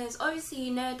smart? Because obviously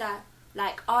you know that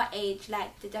like our age,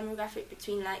 like the demographic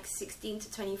between like 16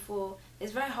 to 24,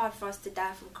 it's very hard for us to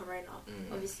die from corona,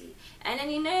 obviously. And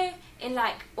then in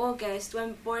like August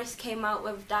when Boris came out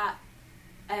with that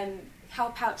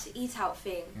help out to eat out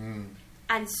thing,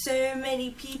 and so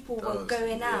many people were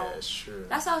going out. Yeah, sure.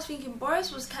 That's what I was thinking.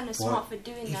 Boris was kind of smart for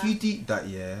doing that. If you deep that,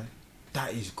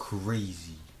 that is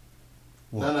crazy.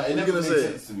 What? No, it you never gonna made say?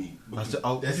 sense to me. I said,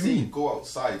 They're what do you saying mean? go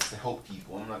outside to help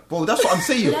people. I'm like, Bro, that's what I'm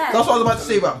saying. Yeah. That's what I was about to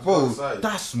say about, bro. Outside.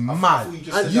 That's I mad. thought you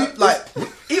just said You that. like,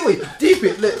 anyway, deep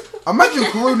it. Look, imagine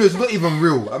Corona's not even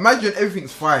real. Imagine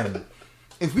everything's fine.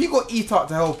 If we got eat out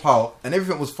to help out and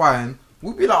everything was fine,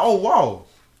 we'd be like, oh wow,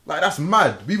 like that's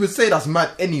mad. We would say that's mad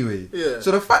anyway. Yeah.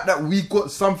 So the fact that we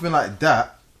got something like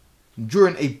that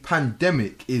during a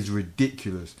pandemic is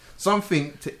ridiculous.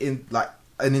 Something to like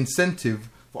an incentive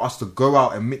for us to go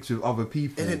out and mix with other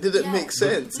people. And it didn't make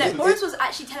sense. No, It- Boris was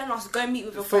actually telling us go meet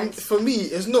with your friends. For me,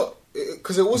 it's not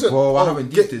because it wasn't. Bro, I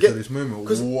haven't deeped it get to this moment.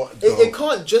 'cause What it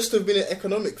can't just have been an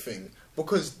economic thing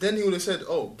because then he would have said,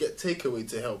 "Oh, get takeaway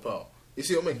to help out." You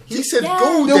see what I mean? He said, Yeah.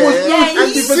 "Go There there was- Yeah,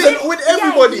 and he sit said- with yeah,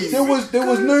 everybody." he There was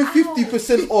Go no out.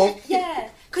 50% off. Yeah,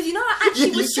 because I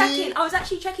actually You was see? checking. I was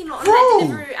actually checking on Bro. online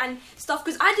delivery and stuff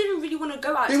because I didn't really want to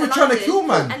go out. They to were trying to London kill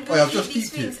man. And go Oh, I've do just these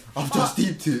deeped it. things. I've But just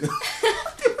deeped it.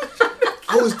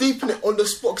 I was deep in it on the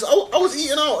spot because I was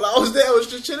eating out. Like I was there, I was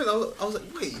just chilling. I was like,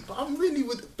 wait, but I'm really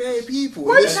with bare people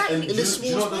What in this, exactly? in And this do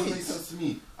you know small what doesn't make space. sense to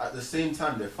me? At the same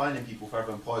time, they're finding people for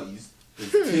having parties.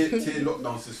 There's tier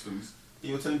lockdown systems. And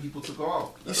you're telling people to go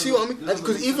out. You see what I mean?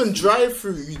 Because even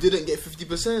drive-through, you didn't get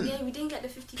 50%. yeah, we didn't get the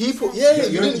 50%. People, yeah, Yeah,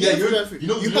 you didn't get you're- drive-through. you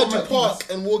know- You you know had to what park these-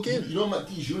 and walk in. You know,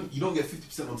 Matisse, you don't get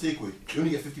 50% on takeaway. You only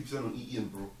get 50% on eating,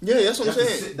 bro. Yeah, that's what I'm You have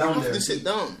to saying. sit down You have there to and sit eat.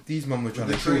 down. These men were trying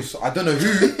to With the kill. tray. I don't know who.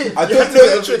 I They don't didn't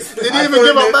know. even I give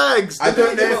don't out know- bags. I don't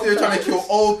know They if they were trying to kill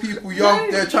old people, young.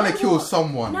 No, They're trying you to know kill what?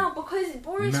 someone. No, because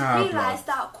Boris Nah, realised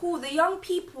that cool, the young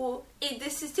people, the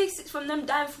statistics from them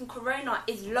dying from corona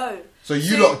is low. So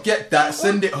you lot get that,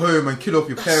 send it home and kill off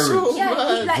your parents. So- Yeah,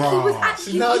 he was Bruh.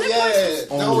 actually. Now, you know, yeah, Boris was,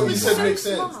 now what you was said so makes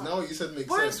sense. smart. Now what you said makes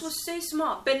Boris sense. was so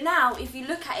smart, but now if you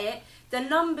look at it, the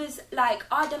numbers like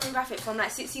our demographic from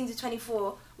like 16 to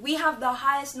 24, we have the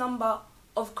highest number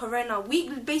of corona. We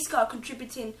basically are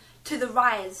contributing to the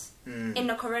rise in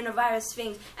the coronavirus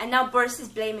things, and now Boris is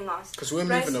blaming us Because we're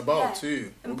Boris- moving about yeah.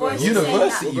 too. And We're Boris going is saying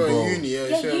University, that- We're going bro. uni, yeah, Yeah, you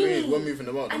see what I mean? uni. We're moving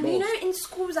about the And most. in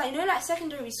schools, like like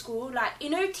secondary school, like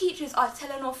teachers are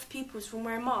telling off pupils from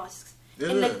wearing masks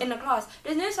in Yeah. the class.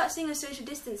 There's no such thing as social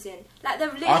distancing. Like they've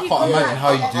I literally can't gone imagine back-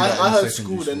 how you do that. I in heard secondary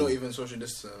school, they're not even social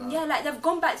distancing. Yeah, like they've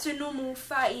gone back to normal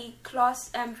 30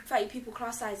 people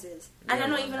class sizes, and Yeah, they're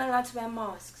not man. even allowed to wear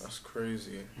masks. That's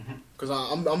crazy. Because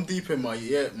I'm deep in my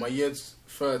year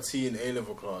 13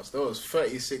 A-level class. There was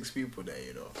 36 people there,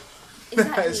 you know.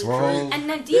 Exactly. It's Bro. crazy. And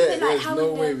then deep Yeah, in like there's how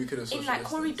no in, way the, we could have in social like distanced.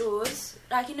 corridors,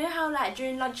 like how like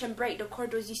during lunch and break the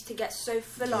corridors used to get so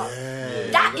full up. Yeah,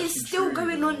 That that's is still true,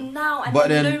 going bro. on now. And But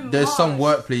there's then no there's some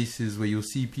mask. workplaces where you'll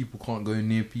see people can't go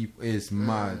near people. It's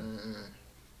mad.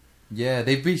 Yeah,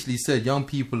 they basically said young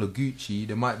people are Gucci.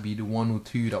 There might be the one or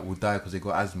two that will die because they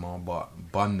got asthma, but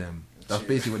bun them. That's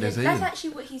basically what they're saying. That's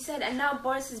actually what he said, and now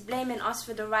Boris is blaming us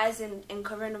for the rise in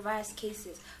coronavirus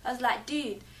cases. I was like,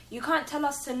 dude, you can't tell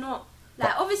us to not.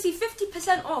 Like, obviously,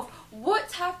 50% off. What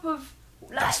type of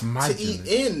like? That's mad. To eat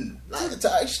in, like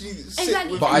to actually sit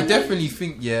Exactly. with But I you. definitely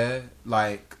think,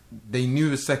 like they knew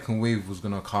the second wave was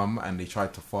gonna come, and they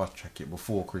tried to fast track it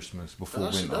before Christmas, before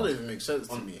That winter. don't even make sense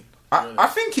to me. I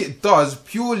think it does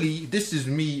purely. This is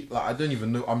me. Like I don't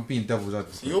even know. I'm being devil's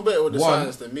advocate. You're better with the One,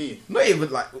 science than me. Not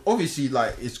even like obviously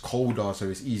like it's colder, so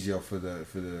it's easier for the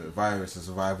virus to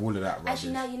survive. All of that rubbish.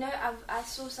 Actually, now I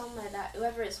saw somewhere that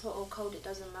whether it's hot or cold, it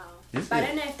doesn't matter. Is But I it?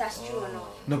 don't know if that's true or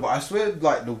not. No, but I swear,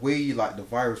 like the way like the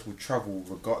virus will travel,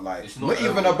 like It's not even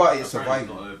airborne. about it Apparently surviving.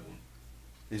 It's not airborne.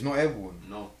 It's not airborne.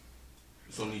 No.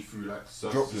 It's only through like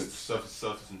Droplets.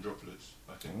 surface and droplets,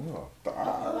 I think. Oh, but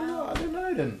I don't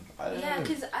know then. I don't Yeah, know.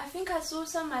 because I think I saw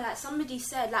somewhere like somebody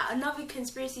said like another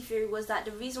conspiracy theory was that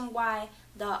the reason why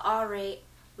the R rate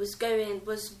was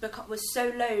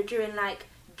so low during like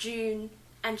June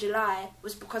and July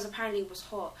was because apparently it was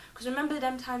hot. Because remember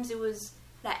them times it was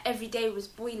like every day was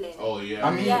boiling. Oh yeah.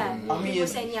 I mean, Yeah, I mean, people were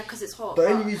saying yeah because it's hot. The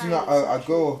but only reason apparently it's I not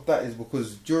go true. off that is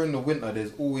because during the winter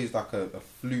there's always like a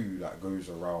flu that goes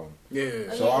around. Yeah.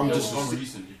 Oh, So yeah, I'm yeah. just One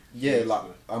recently. yeah, like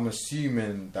I'm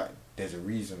assuming that there's a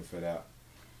reason for that.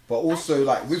 But also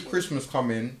like with Christmas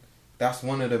coming, that's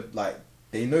one of the like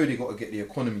they know they got to get the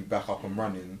economy back up and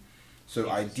running.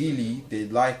 So ideally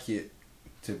they'd like it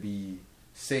to be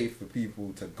safe for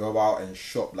people to go out and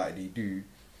shop like they do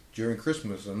during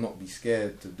Christmas and not be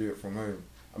scared to do it from home.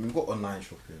 I mean, we've got online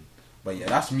shopping. But yeah,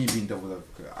 that's me being devil's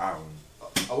advocate. I don't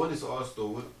know. I wanted to ask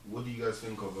though, what do you guys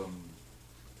think of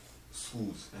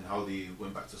schools and how they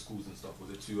went back to schools and stuff?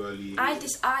 Was it too early? I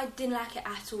didn't like it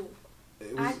at all.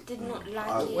 I did not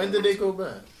like it. When did they go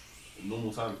back?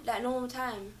 Normal time. Like normal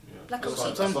time. Yeah. Like I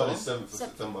started 7th of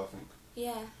September, I think.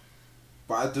 Yeah.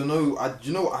 But I don't know.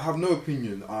 You know, I have no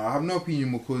opinion. I have no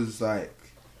opinion because like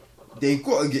they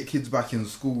got to get kids back in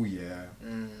school, yeah.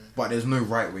 But there's no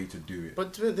right way to do it.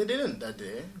 But they didn't that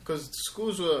day because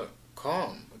schools were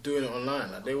calm doing it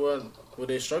online. Like they weren't. Were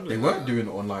they struggling? They weren't doing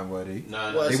it online, were they?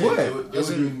 Nah, Well, they They were were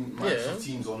doing Microsoft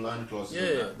Teams online classes. Yeah,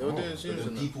 and that. they were doing But Zooms then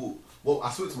and that. people. Well,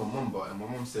 I spoke to my mum about it, and my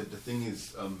mum said the thing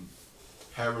is,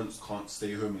 parents can't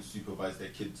stay home and supervise their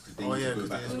kids because they need to go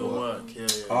back to work.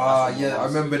 Yeah. I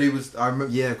remember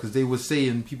because they were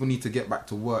saying people need to get back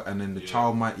to work, and then the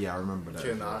child might. Yeah, I remember that.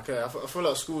 Okay. I feel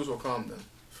like schools were calm then.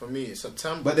 For me,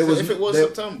 September. But if it was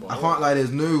September, I can't lie.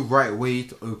 There's no right way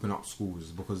to open up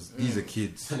schools because these are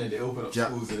kids. And then they open up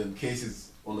schools, and then cases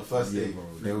on the first day.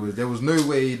 Bro. There was no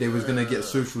way they was gonna get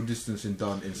social distancing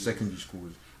done in secondary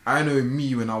schools. I know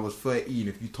me when I was 13.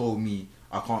 If you told me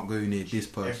I can't go near this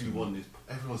person,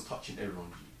 Everyone's touching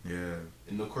everyone. yeah.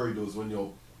 In the corridors when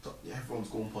everyone's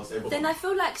going past everyone. Then I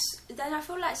feel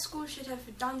like school should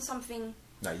have done something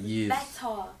Like years,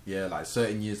 better. yeah, like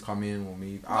certain years come in or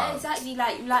maybe. Yeah, exactly.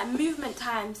 Like movement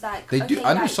times. Like They do-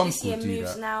 I know like, some this year schools do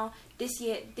moves that. now. This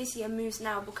year moves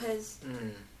now because.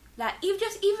 Like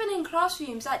even in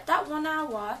classrooms, like that 1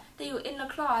 hour that you're in the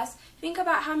class, think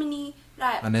about how many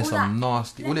like. And there's all some that,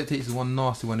 nasty. All it takes is one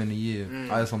nasty one in a year.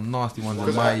 I had some nasty ones in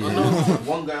Because my I year. know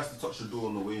one guy has to touch the door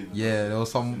on the way in. Yeah, there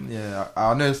was some. Yeah,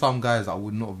 I know some guys I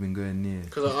would not have been going near.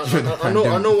 Because I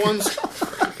know once.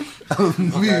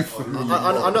 Move.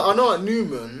 I know at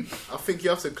Newman, I think you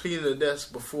have to clean the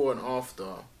desk before and after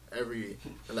every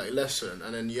lesson,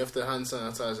 and then you have to hand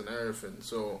sanitize and everything.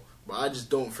 So, but I just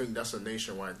don't think that's a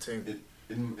nationwide thing.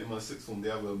 In my sixth form, they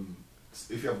have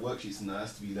if you have worksheets, and that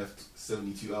has to be left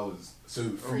 72 hours. So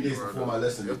 3 days before my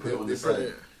lesson, they put it on the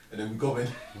side, and then we go in.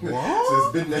 What?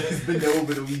 So it's been there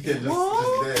over the weekend,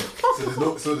 just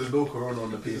there. So there's no corona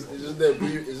on the paper. It's just their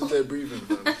breathing,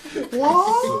 fam.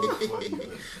 What? So funny, man.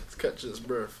 It's catching its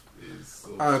breath. It's so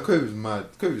COVID's mad.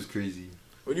 COVID's crazy.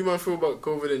 What do you man feel about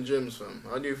COVID in gyms, fam?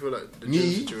 How do you feel like the Me?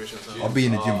 gym situation? I'll be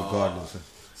in the gym regardless.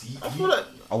 I feel like.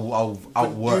 I'll Do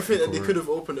outwork. you think that they Corona. could have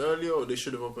opened earlier or they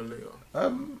should have opened later?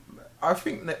 I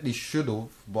think that they should have,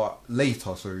 but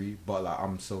later. Sorry, but like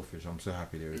I'm selfish. I'm so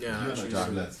happy they were. Yeah, You're actually,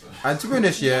 not used to that, man. And to be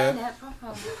honest, yeah,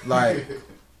 proper. like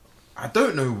I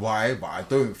don't know why, but I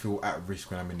don't feel at risk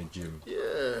when I'm in the gym. Yeah.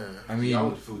 I mean, I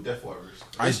would feel death at risk.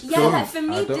 I Yeah, don't. like for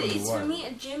me, I don't know it's why. for me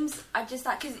at gyms. I just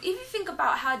like because if you think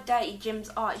about how dirty gyms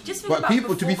are, just think But about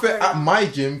people, to be before fair, at Corona. my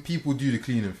gym, people do the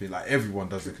cleaning thing. Like everyone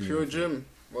does the cleaning. Pure thing. gym.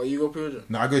 Well, you go pure gym.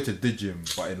 No, I go to the gym,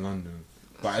 but in London.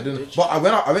 But I don't. Did you? But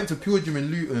I went to Pure Gym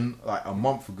in Luton like a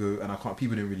month ago, and I can't.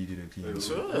 People didn't really do the cleaning.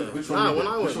 Sure. Which Nah, one? when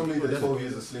I Which went, one made the people 12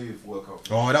 years a slave workout?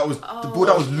 Oh, that was Oh.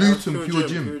 that was Luton Pure Pure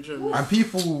gym. Gym, and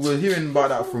people were hearing about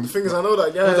that from. The thing is, I know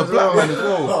that guy. There was a as black well. man as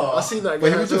well. I seen that guy.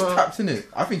 But he was as just well. tapped in it.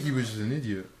 I think he was just an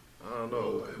idiot. I don't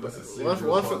know. That's a One slave thing,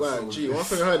 workout, one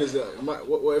thing I heard is that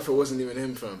what if it wasn't even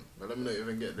him, fam? But let me not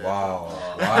even get there. Wow.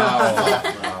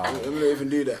 Let me not even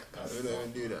do that. Let me not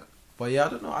even do that. But yeah, I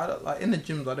don't know. I don't, like in the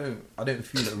gyms. I don't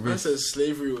feel at I risk. said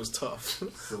slavery was tough,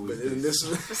 So but is in this.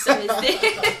 this, So is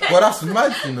this. Well, that's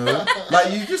mad, you know. Like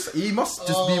he must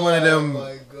just be one of them.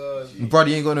 god, Brother,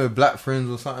 you ain't got no black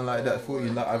friends or something like that. Thought you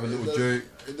like have a little joke.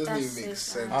 it doesn't That's even make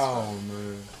so sense. Oh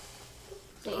no.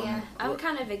 But yeah, I'm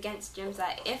kind of against gyms.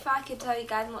 Like, if I could tell you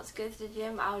guys not to go to the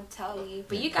gym, I would tell you.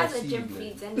 But you guys are gym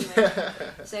Possibly. freaks anyway.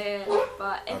 So,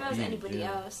 but if I've it was been anybody gym.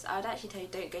 else, I would actually tell you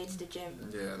don't go to the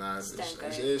gym. Yeah, nah, Just don't go.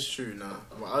 it is true, nah.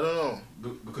 But I don't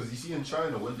know. Because you see in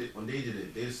China, when they did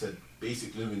it, they just said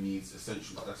basic living needs,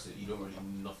 essentials, that's it. You don't really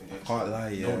need nothing extra. Can't lie,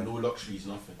 yeah. No luxuries,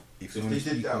 nothing. If So you if want they to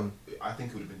did speak that, on, I think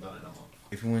it would have been done in a month.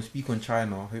 if you want to speak on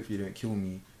China, hopefully you don't kill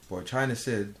me. But China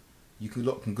said you could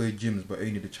can go gyms, but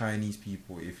only the Chinese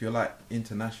people. If you're like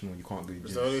international, you can't go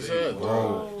Is that what he gyms. said?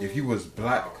 Bro, if you was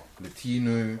black,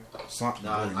 Latino, something,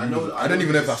 Nah, bro, I know. I don't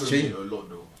even know if that's discriminate changed. a lot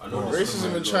though. I know Bro,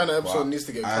 Racism in China episode needs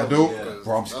to get I covered. don't, Yeah.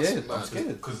 bro. I'm That's scared. mad. I'm scared.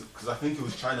 Because I think it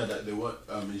was China that they weren't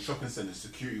in shopping centers.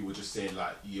 Security were just saying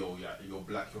like, yo, yeah, you're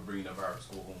black, you're bringing a virus,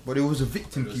 go home. But it was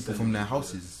evicting Just people send from their people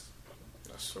houses.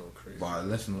 That's so crazy. But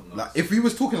let's not. Like, if we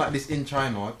was talking like this in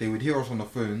China, they would hear us on the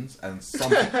phones, and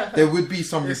there would be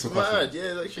some It's mad. repercussions. Yeah,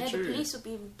 it's Yeah, actually the true. police would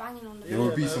be banging on the There door.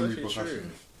 would be Yeah, some that's actually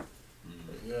repercussions.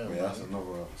 Yeah, But yeah, that's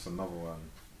another one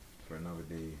for another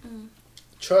day.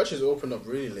 churches opened up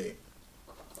really late.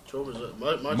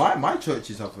 My My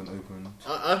churches haven't opened.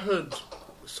 I heard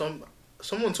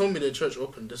Someone told me their church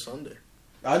opened this Sunday.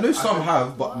 I know some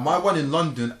have, but my one in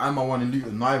London and my one in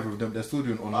Luton, neither of them, they're still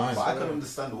doing online. But I can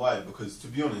understand why, because to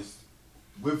be honest,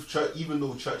 with church, even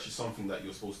though church is something that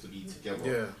you're supposed to be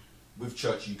together, with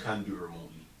church you can do remotely.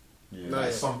 Yeah. Like,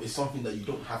 it's something that you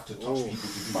don't have to touch people to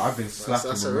do. But I've been slacking.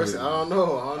 That's a risk. I don't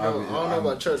know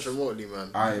about church remotely, man.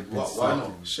 I've been Why slacking.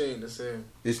 not? She ain't the same.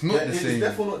 It's not the same. It's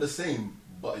definitely not the same,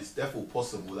 but it's definitely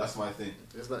possible. That's my thing.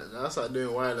 It's like that's like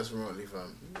doing wireless remotely,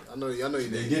 fam. I know you They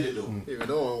did. did it though. Yeah, but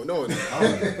no one.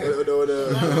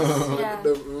 the Yeah.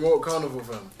 remote carnival,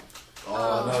 fam.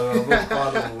 Oh, no, no,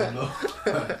 Carnival, no.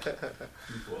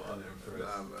 People are unimpressed.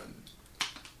 Nah, man.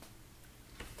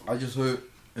 I just hope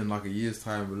in like a year's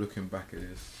time we're looking back at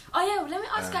this. Oh yeah, well, let me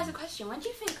ask you guys a question. When do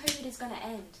you think COVID is going to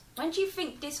end? When do you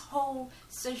think this whole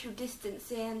social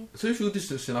distancing, Social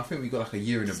distancing, I think we got like a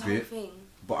year and a this whole bit. thing?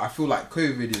 But I feel like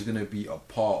COVID is going to be a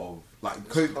part of, like,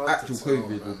 It's hard to actual tell,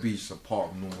 COVID will man. be just a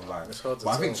part of normal life. It's hard to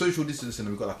But I think tell. social distancing,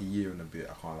 we've got like a year and a bit,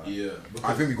 I can't lie. Yeah,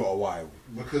 I think we got a while.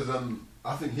 because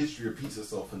I think history repeats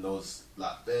itself, and there was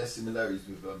like bare similarities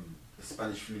with the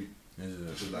Spanish flu. Yeah.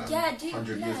 which was, like, Yeah,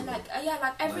 100 years ago. like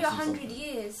every 19 100 something.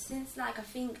 years since like I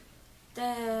think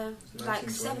the like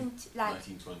 1920. 70 like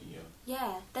 1920,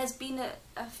 yeah, there's been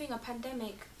a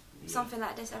pandemic, yeah. something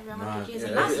like this every 100 Nah, years. Yeah,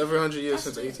 and that's, every 100 years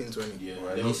that's since it. 1820. Yeah, Well,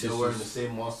 at they least were it's wearing the just-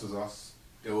 same masks as us.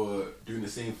 They were doing the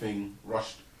same thing,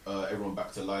 rushed everyone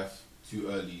back to life too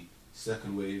early.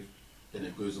 Second wave, then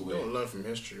it goes You away. don't learn from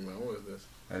history, man. What is this?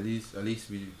 At least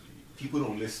we... People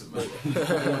don't listen, man. People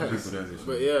don't listen.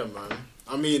 But yeah, man.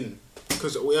 I mean,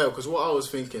 because what I was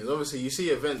thinking is obviously you see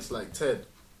events like TED,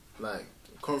 like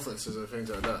conferences and things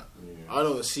like that. Yeah. I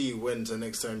don't see when's the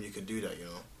next time you could do that. You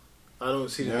know, I don't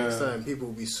see the next Yeah. time people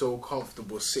will be so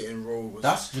comfortable sitting rows.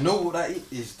 That's, you know what that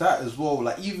is, that as well.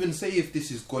 Like, even say if this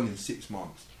is gone in 6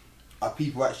 months, are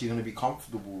people actually going to be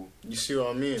comfortable You see what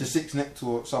I mean? to sit next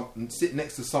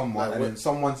to someone Like, and what- then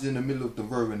someone's in the middle of the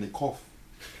row and they cough?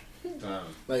 Damn.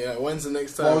 Like, when's the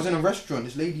next time? Well, I was in a restaurant,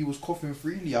 this lady was coughing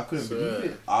freely, I couldn't Swear.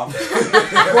 believe it.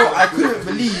 Bro, I couldn't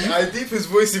believe... I deep his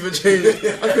voice even changed.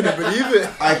 I couldn't believe it.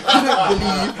 I couldn't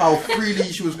believe how freely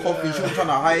she was coughing. She was trying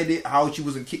to hide it, how she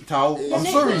wasn't kicked out. You I'm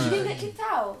She sorry. didn't get kicked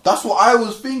out. That's what I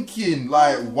was thinking.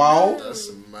 Like, wow.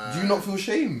 That's mad. Do you not feel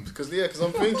shame? Because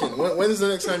I'm thinking, when's the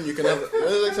next time you can have?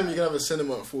 When's the next time you can have a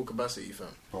cinema at full capacity, fam?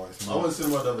 Bro, it's I went to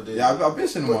cinema the other day. Yeah, I've been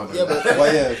cinema. Yeah, but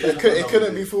yeah, it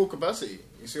couldn't be full capacity.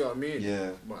 You see what I mean? yeah.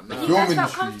 But But nah. you Film guys felt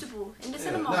industry. comfortable in the Yeah.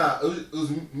 cinema. Nah, it was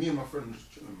me and my friend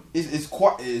just chilling, man. It is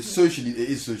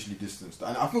socially distanced,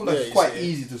 and I feel like Yeah, it's you quite see.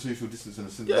 easy to social distance in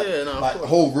a cinema. Yeah, no, of like course.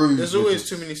 whole rows. There's were always just-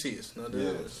 too many seats. No, there Yeah,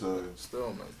 is. so Still,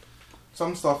 man.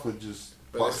 some stuff are just.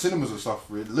 But But it's- cinemas are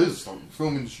suffering. Loads of stuff.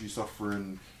 Film industry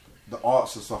suffering. The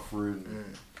arts are suffering.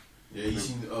 Mm. Yeah, you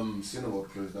seen cinema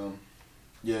closed down.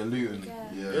 Yeah, Luton. Yeah.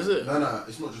 Yeah. Is it? No,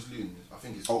 it's not just Luton. I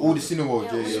think it's Oh, all the cinema. Yeah,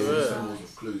 Yeah, all yeah, the yeah. Yeah. cinemas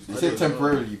have closed. They I said don't know.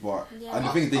 temporarily, but Yeah. and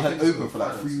the thing is, they I had think it's open for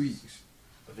like 3 finance. weeks.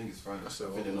 I think it's fine. I That's think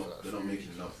a they're lot, not. They're not making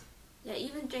enough. Yeah,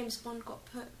 even James Bond got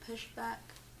pushed back.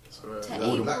 So, To Is that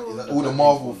April. the black- is that the All the black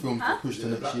Marvel one? films Huh? got pushed Is to it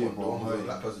the next black year, one? The one with the bro.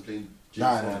 black person playing James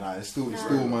Nah, Bond? it's still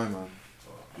Nah. mine, man.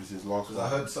 This is last Because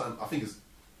I one. heard something. I think it's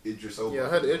Idris Elba. Yeah, I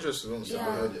heard Idris was on Yeah. I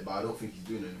something. heard it, but I don't think he's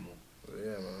doing it anymore.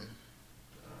 Yeah, man.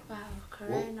 Wow,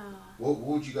 Corona. What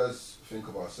would you guys think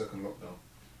about a second lockdown?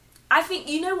 I think,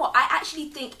 you know what? I actually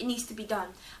think it needs to be done.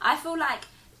 I feel like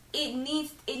it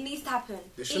needs to happen.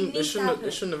 They It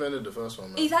shouldn't have ended the first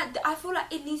one, man. Exactly. I feel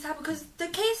like it needs to happen because the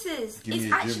cases Give me is a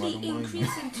gym, I actually don't mind.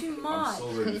 increasing too I'm much. so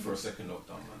ready for a second lockdown,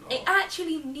 man. It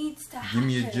actually needs to happen. Give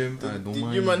me a gym. I don't Did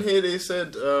mind. you man hear they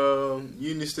said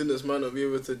uni students might not be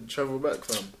able to travel back,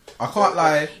 fam? I can't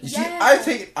lie. You see,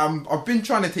 Yeah. I've been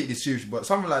trying to take this seriously, but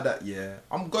something like that, yeah,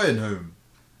 I'm going home.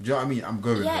 Do you know what I mean? I'm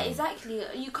going Yeah, home. exactly.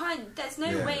 You can't. There's no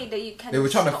Yeah. way that you can. They were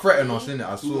trying to stop threaten me. us, innit?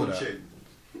 I Who saw gonna that. check?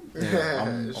 Yeah,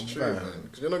 I'm it's true, going man. home.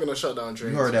 Because you're not gonna shut down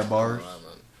trains. heard that, Boris? Alright,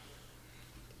 man.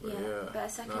 Yeah, But but a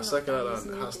second Nah, second lockdown is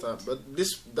lockdown has to. needed.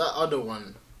 But that other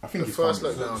one, I think The it's first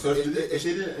coming. lockdown. So if It- they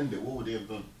didn't end it, what would they have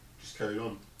done? Just carried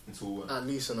on until when? at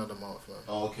least another month, man.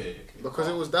 Oh, okay. Because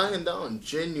it was dying down.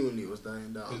 Genuinely, it was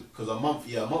dying down. Because a month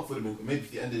would have been. Maybe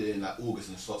if they ended it in like August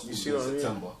and starts You school see in what I mean?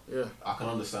 September, Yeah. I can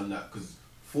understand that. Because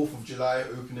 4th of July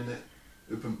opening it,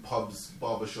 open pubs,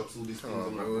 barber shops, all these things. Oh,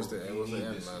 I'm man, like, it was bro, the do it you was the need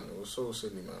end, this? man. It was so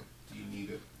silly, man. Do you need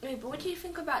it? Wait, but what do you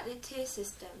think about the tier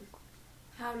system?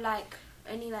 How like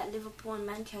only like Liverpool and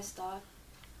Manchester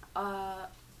are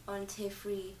on tier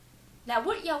 3. Like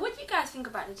what? Yeah, what do you guys think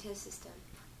about the tier system?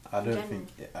 I don't General. think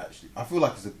it actually. I feel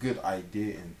like it's a good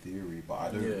idea in theory, but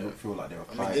I don't Yeah. feel like they're I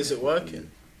mean, applying. is it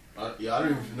working? I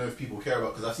don't even know if people care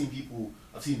about because I've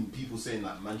seen people saying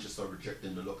like Manchester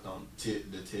rejecting the lockdown,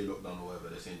 the tier lockdown or whatever.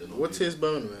 They're saying they're not. What doing tier's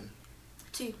Birmingham?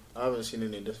 2. I haven't seen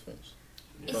any difference.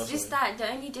 It's just that the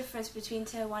only difference between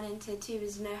tier 1 and tier 2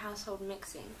 is no household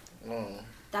mixing. Oh.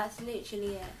 That's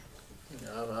literally it.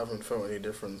 Yeah, I haven't felt any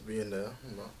difference being there.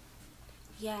 But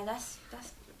Yeah, that's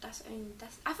only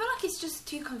I feel like it's just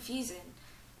too confusing.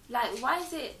 Like, why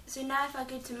is it so now if I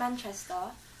go to Manchester,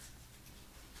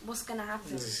 what's gonna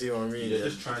happen? you see what I mean? They're Yeah.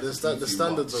 just trying to The do too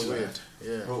standards much, are weird. like,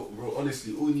 Yeah. Bro,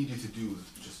 honestly, all you needed to do was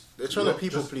just. They're trying to not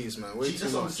people just- please, man. Way Gee, too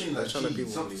that's what I'm much. saying. They're Like, trying to gee,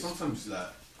 people please. sometimes, like,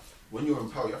 when you're in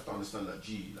power, you have to understand that,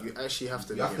 gee, like, You actually have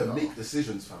to. you have to it make out.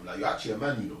 decisions, fam. Like, you're actually a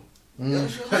man, you know. Yeah.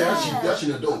 You're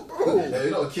actually an adult. Bro. Like,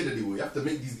 you're not a kid anymore. You have to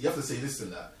make these. You have to say this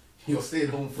and that. You're staying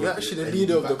home for. You're a bit actually the and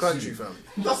leader you'll of be the back country, soon. fam.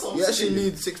 That's what I'm You actually saying.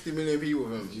 lead 60 million people,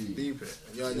 fam. Gee. Deep it.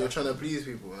 You're trying to please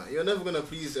people, man. You're never gonna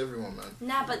please everyone, man.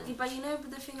 Nah, but you know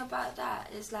the thing about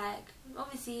that is like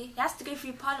obviously he has to go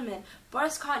through Parliament.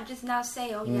 Boris can't just now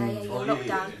say, oh yeah, you're Oh, locked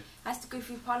yeah, down. yeah. Has to go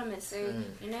through Parliament. So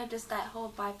you know, just that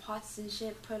whole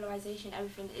bipartisanship, polarization,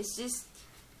 everything. It's just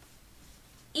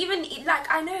even like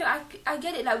I know I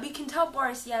get it. Like we can tell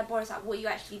Boris, yeah, Boris, like what you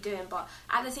actually doing. But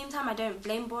at the same time, I don't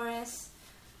blame Boris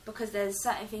because there's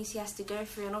certain things he has to go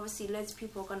through, and obviously loads of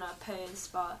people are gonna oppose.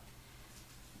 But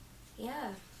yeah.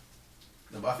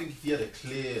 No, but I think if he had a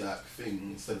clear like thing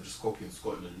instead of just copying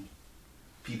Scotland,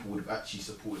 people would have actually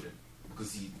supported him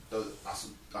because he does.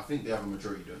 I think they have a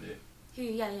majority, don't they? Who?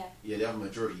 Yeah. Yeah, they have a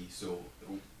majority, so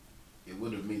it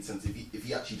would have made sense if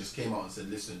he actually just came out and said,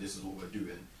 "Listen, this is what we're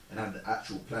doing," and had the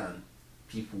actual plan.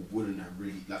 People wouldn't have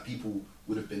really people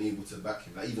would have been able to back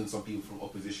him. Like even some people from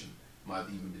opposition might have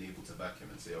even been able to back him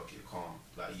and say, "Okay, calm."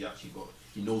 Like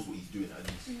he knows what he's doing at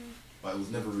least. But it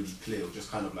was never really clear. It was just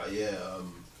kind of like,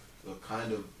 we're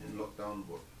kind of in lockdown,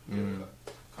 but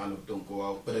like, kind of don't go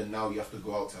out. But then now you have to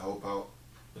go out to help out.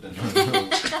 But then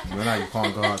Now you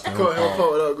can't go out to Can't help help out.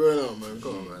 out without going out, man.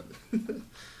 Come on, man.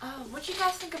 What do you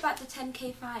guys think about the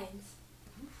 10k fines?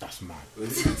 That's mad.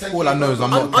 Is it 10K All I know is I'm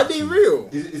not. Are they real?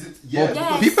 Is it? Bro, Yeah.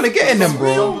 Yes. people are getting them,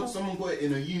 bro. Someone got it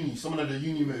in a uni. Someone at a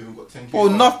uni move and got 10K. Bro,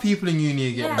 enough people in uni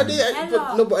are getting Yeah. Are they?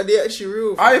 Hello. But are they actually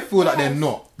real? I feel like they're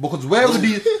not because where would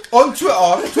these on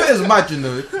Twitter's mad, you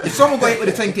know. If someone got hit with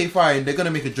a 10k fine, they're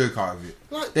gonna make a joke out of it.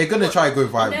 Like, They're gonna try to go No,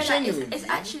 viral. like, Genuinely. it's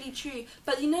actually true.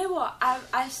 But you know what?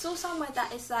 I saw somewhere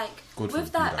that it's like God with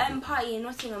forbid that that would- party in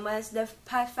Nottingham, where it's the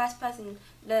first person,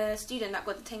 the student that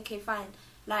got the 10k fine.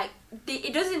 Like they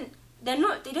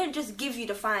don't just give you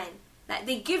the fine. Like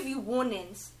they give you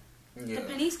warnings. yeah. The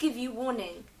police give you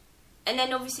warning, and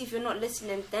then obviously if you're not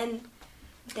listening, then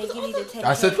they give you the 10k.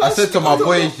 I said to my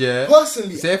boys, yeah.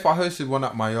 Personally, Say if I hosted one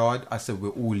at my yard, I said we're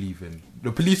all leaving.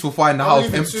 The police will find the I'll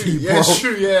house leave it empty, too. bro. Yeah, it's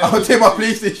true, yeah. I'll take my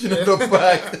PlayStation and the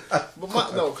bag.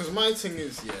 but because my thing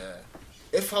is,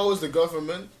 if I was the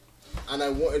government and I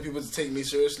wanted people to take me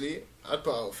seriously, I'd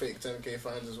put out fake 10k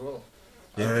fines as well.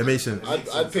 Yeah, it makes sense.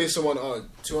 I'd pay someone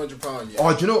 £200. Yeah.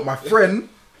 Oh, do you know what? My friend,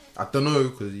 I don't know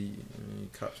because he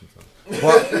capped himself,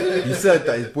 but he said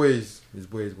that his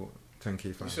boys got 10k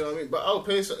You fine. see what I mean? But I'll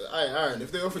pay. Aaron,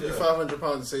 if they offered you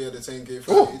 £500 to say you had a 10k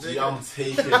Oh. fine, you take Yeah, it. I'm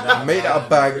taking that. Made that a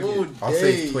bag. Oh, I'll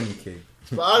day. say 20k.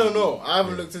 But I don't know. I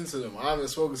haven't looked into them. I haven't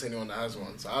spoken to anyone that has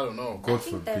one, so I don't know. I God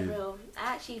think they're forbid. real.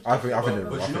 I think I think they're they're real. real.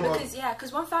 But you know what?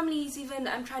 Because one family is even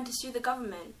trying to sue the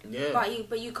government. Yeah.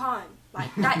 But you can't.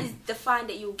 Like that is the fine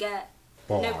that you'll get.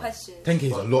 No Wow. question. 10k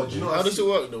is a lot. But you know G. How does it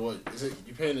work though? What is it?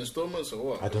 You paying installments or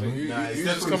what? I don't know. You, Nah, you, it's you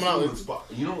just definitely coming out influence, with.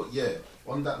 but you know what? Yeah.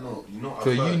 On that note, you know, To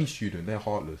a uni student, they're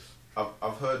heartless.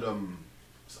 I've heard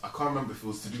I can't remember if it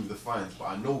was to do with the fines, but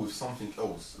I know with something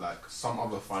else, like some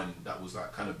other fine that was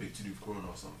like kind of big to do with Corona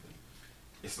or something.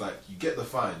 It's like you get the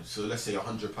fine, so let's say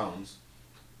 £100,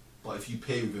 but if you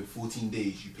pay within 14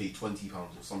 days, you pay £20 or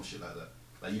some shit like that.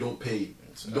 Like you don't pay.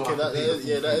 You don't Okay, have to pay the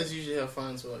full that fee. is usually how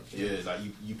fines work. Yeah, like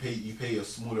you pay a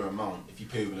smaller amount if you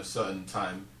pay within a certain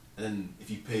time, and then if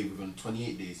you pay within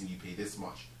 28 days and you pay this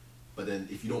much. But then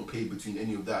if you don't pay between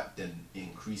any of that, then it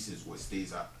increases or it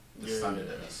stays at the Yeah. standard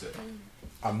that they set.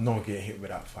 I'm not getting hit with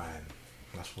that fine.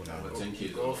 That's what Nah, I but know. 10k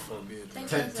is a God lot. forbid.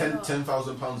 Thank man. you.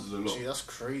 £10,000 is a lot. Gee, that's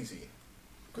crazy.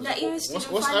 'Cause Like, even what's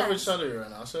student average finance. salary right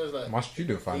now? So it's like My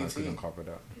student finance 18. didn't cover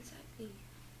that. Exactly.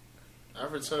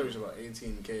 average salary is about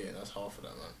 18k, and that's half of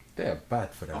that, man. They're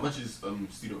bad for How that. much is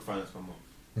student finance per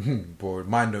month? Bro,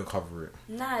 mine don't cover it.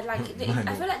 Nah, like Mine I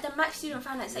don't. feel like the max student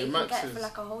finance that The you can max get is- for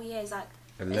like a whole year is like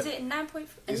Ele- is it 9.11?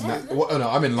 It's Oh, no,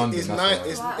 I'm in London. It's that's nine. why.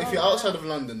 It's, Wow. if you're outside of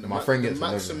London, My friend the gets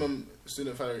maximum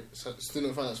student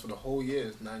finance for the whole year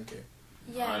is 9k.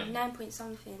 Yeah, Right. 9 point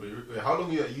something. Wait, how long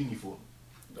are you at uni for?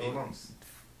 8 months.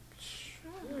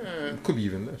 Yeah, Could be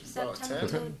even less. about September.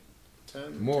 10,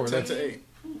 10, More or 10 less. to 8.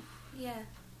 Yeah.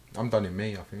 I'm done in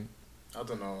May, I think. I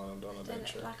don't know. I don't know Then, that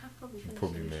shit. like I've probably finished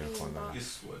Probably in may have June, found but- out.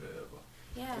 It's whatever.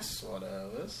 Yeah. That's what it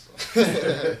is.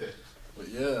 But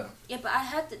yeah. Yeah, but I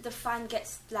heard that the fan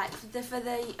gets like for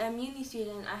the uni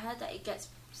student. I heard that it gets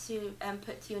to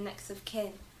put to your next of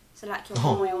kin, so like your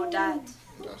mom or your dad.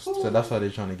 So that's how they're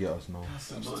trying to get us now.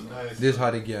 That's not nice. This is how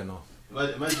they get us.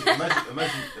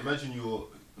 Imagine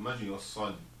your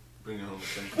son bringing home a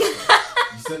 10K.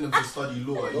 You send them to study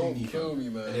law at Don't uni, kill me,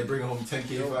 man. and they bring home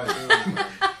 10K. Don't kill me, man.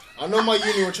 I know my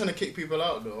uni were trying to kick people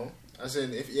out though. As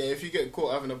in, if you get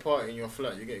caught having a party in your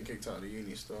flat, you're getting kicked out of the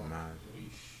uni still. Man.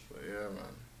 But yeah,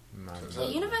 man. The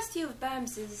University of Birmingham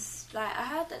is like I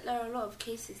heard that there are a lot of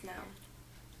cases now.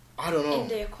 I don't know. In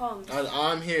their comms.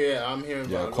 I'm hearing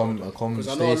about because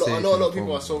I know a lot of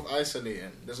people are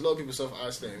self-isolating. There's a lot of people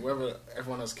self-isolating. Whether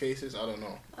everyone has cases, I don't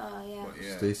know. Oh yeah. But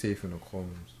yeah. Stay safe in the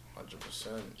comms.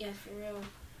 100%. Yeah, for real.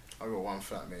 I got one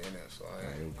flatmate in it, so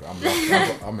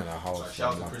I'm in a house.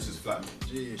 Shout out to Chris's flatmate.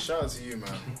 Gee, shout out to you,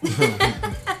 man. Yeah.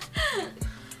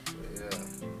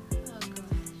 Oh god.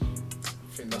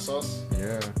 I think that's us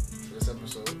Yeah. for this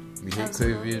episode. We hate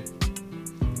COVID.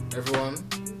 Everyone,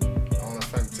 I want to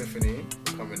thank Tiffany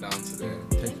for coming down today.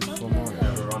 Thank you so much.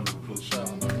 Have a round of applause. Shout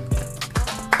out, man.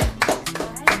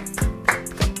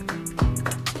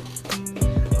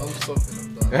 I'm stopping.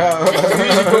 I'm done. Yeah. We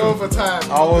should go over time.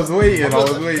 I was waiting.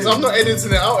 Because I'm not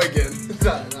editing it out again.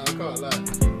 Nah, I can't lie.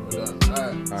 We're done.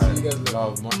 Alright. See you guys later.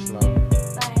 Love, much love.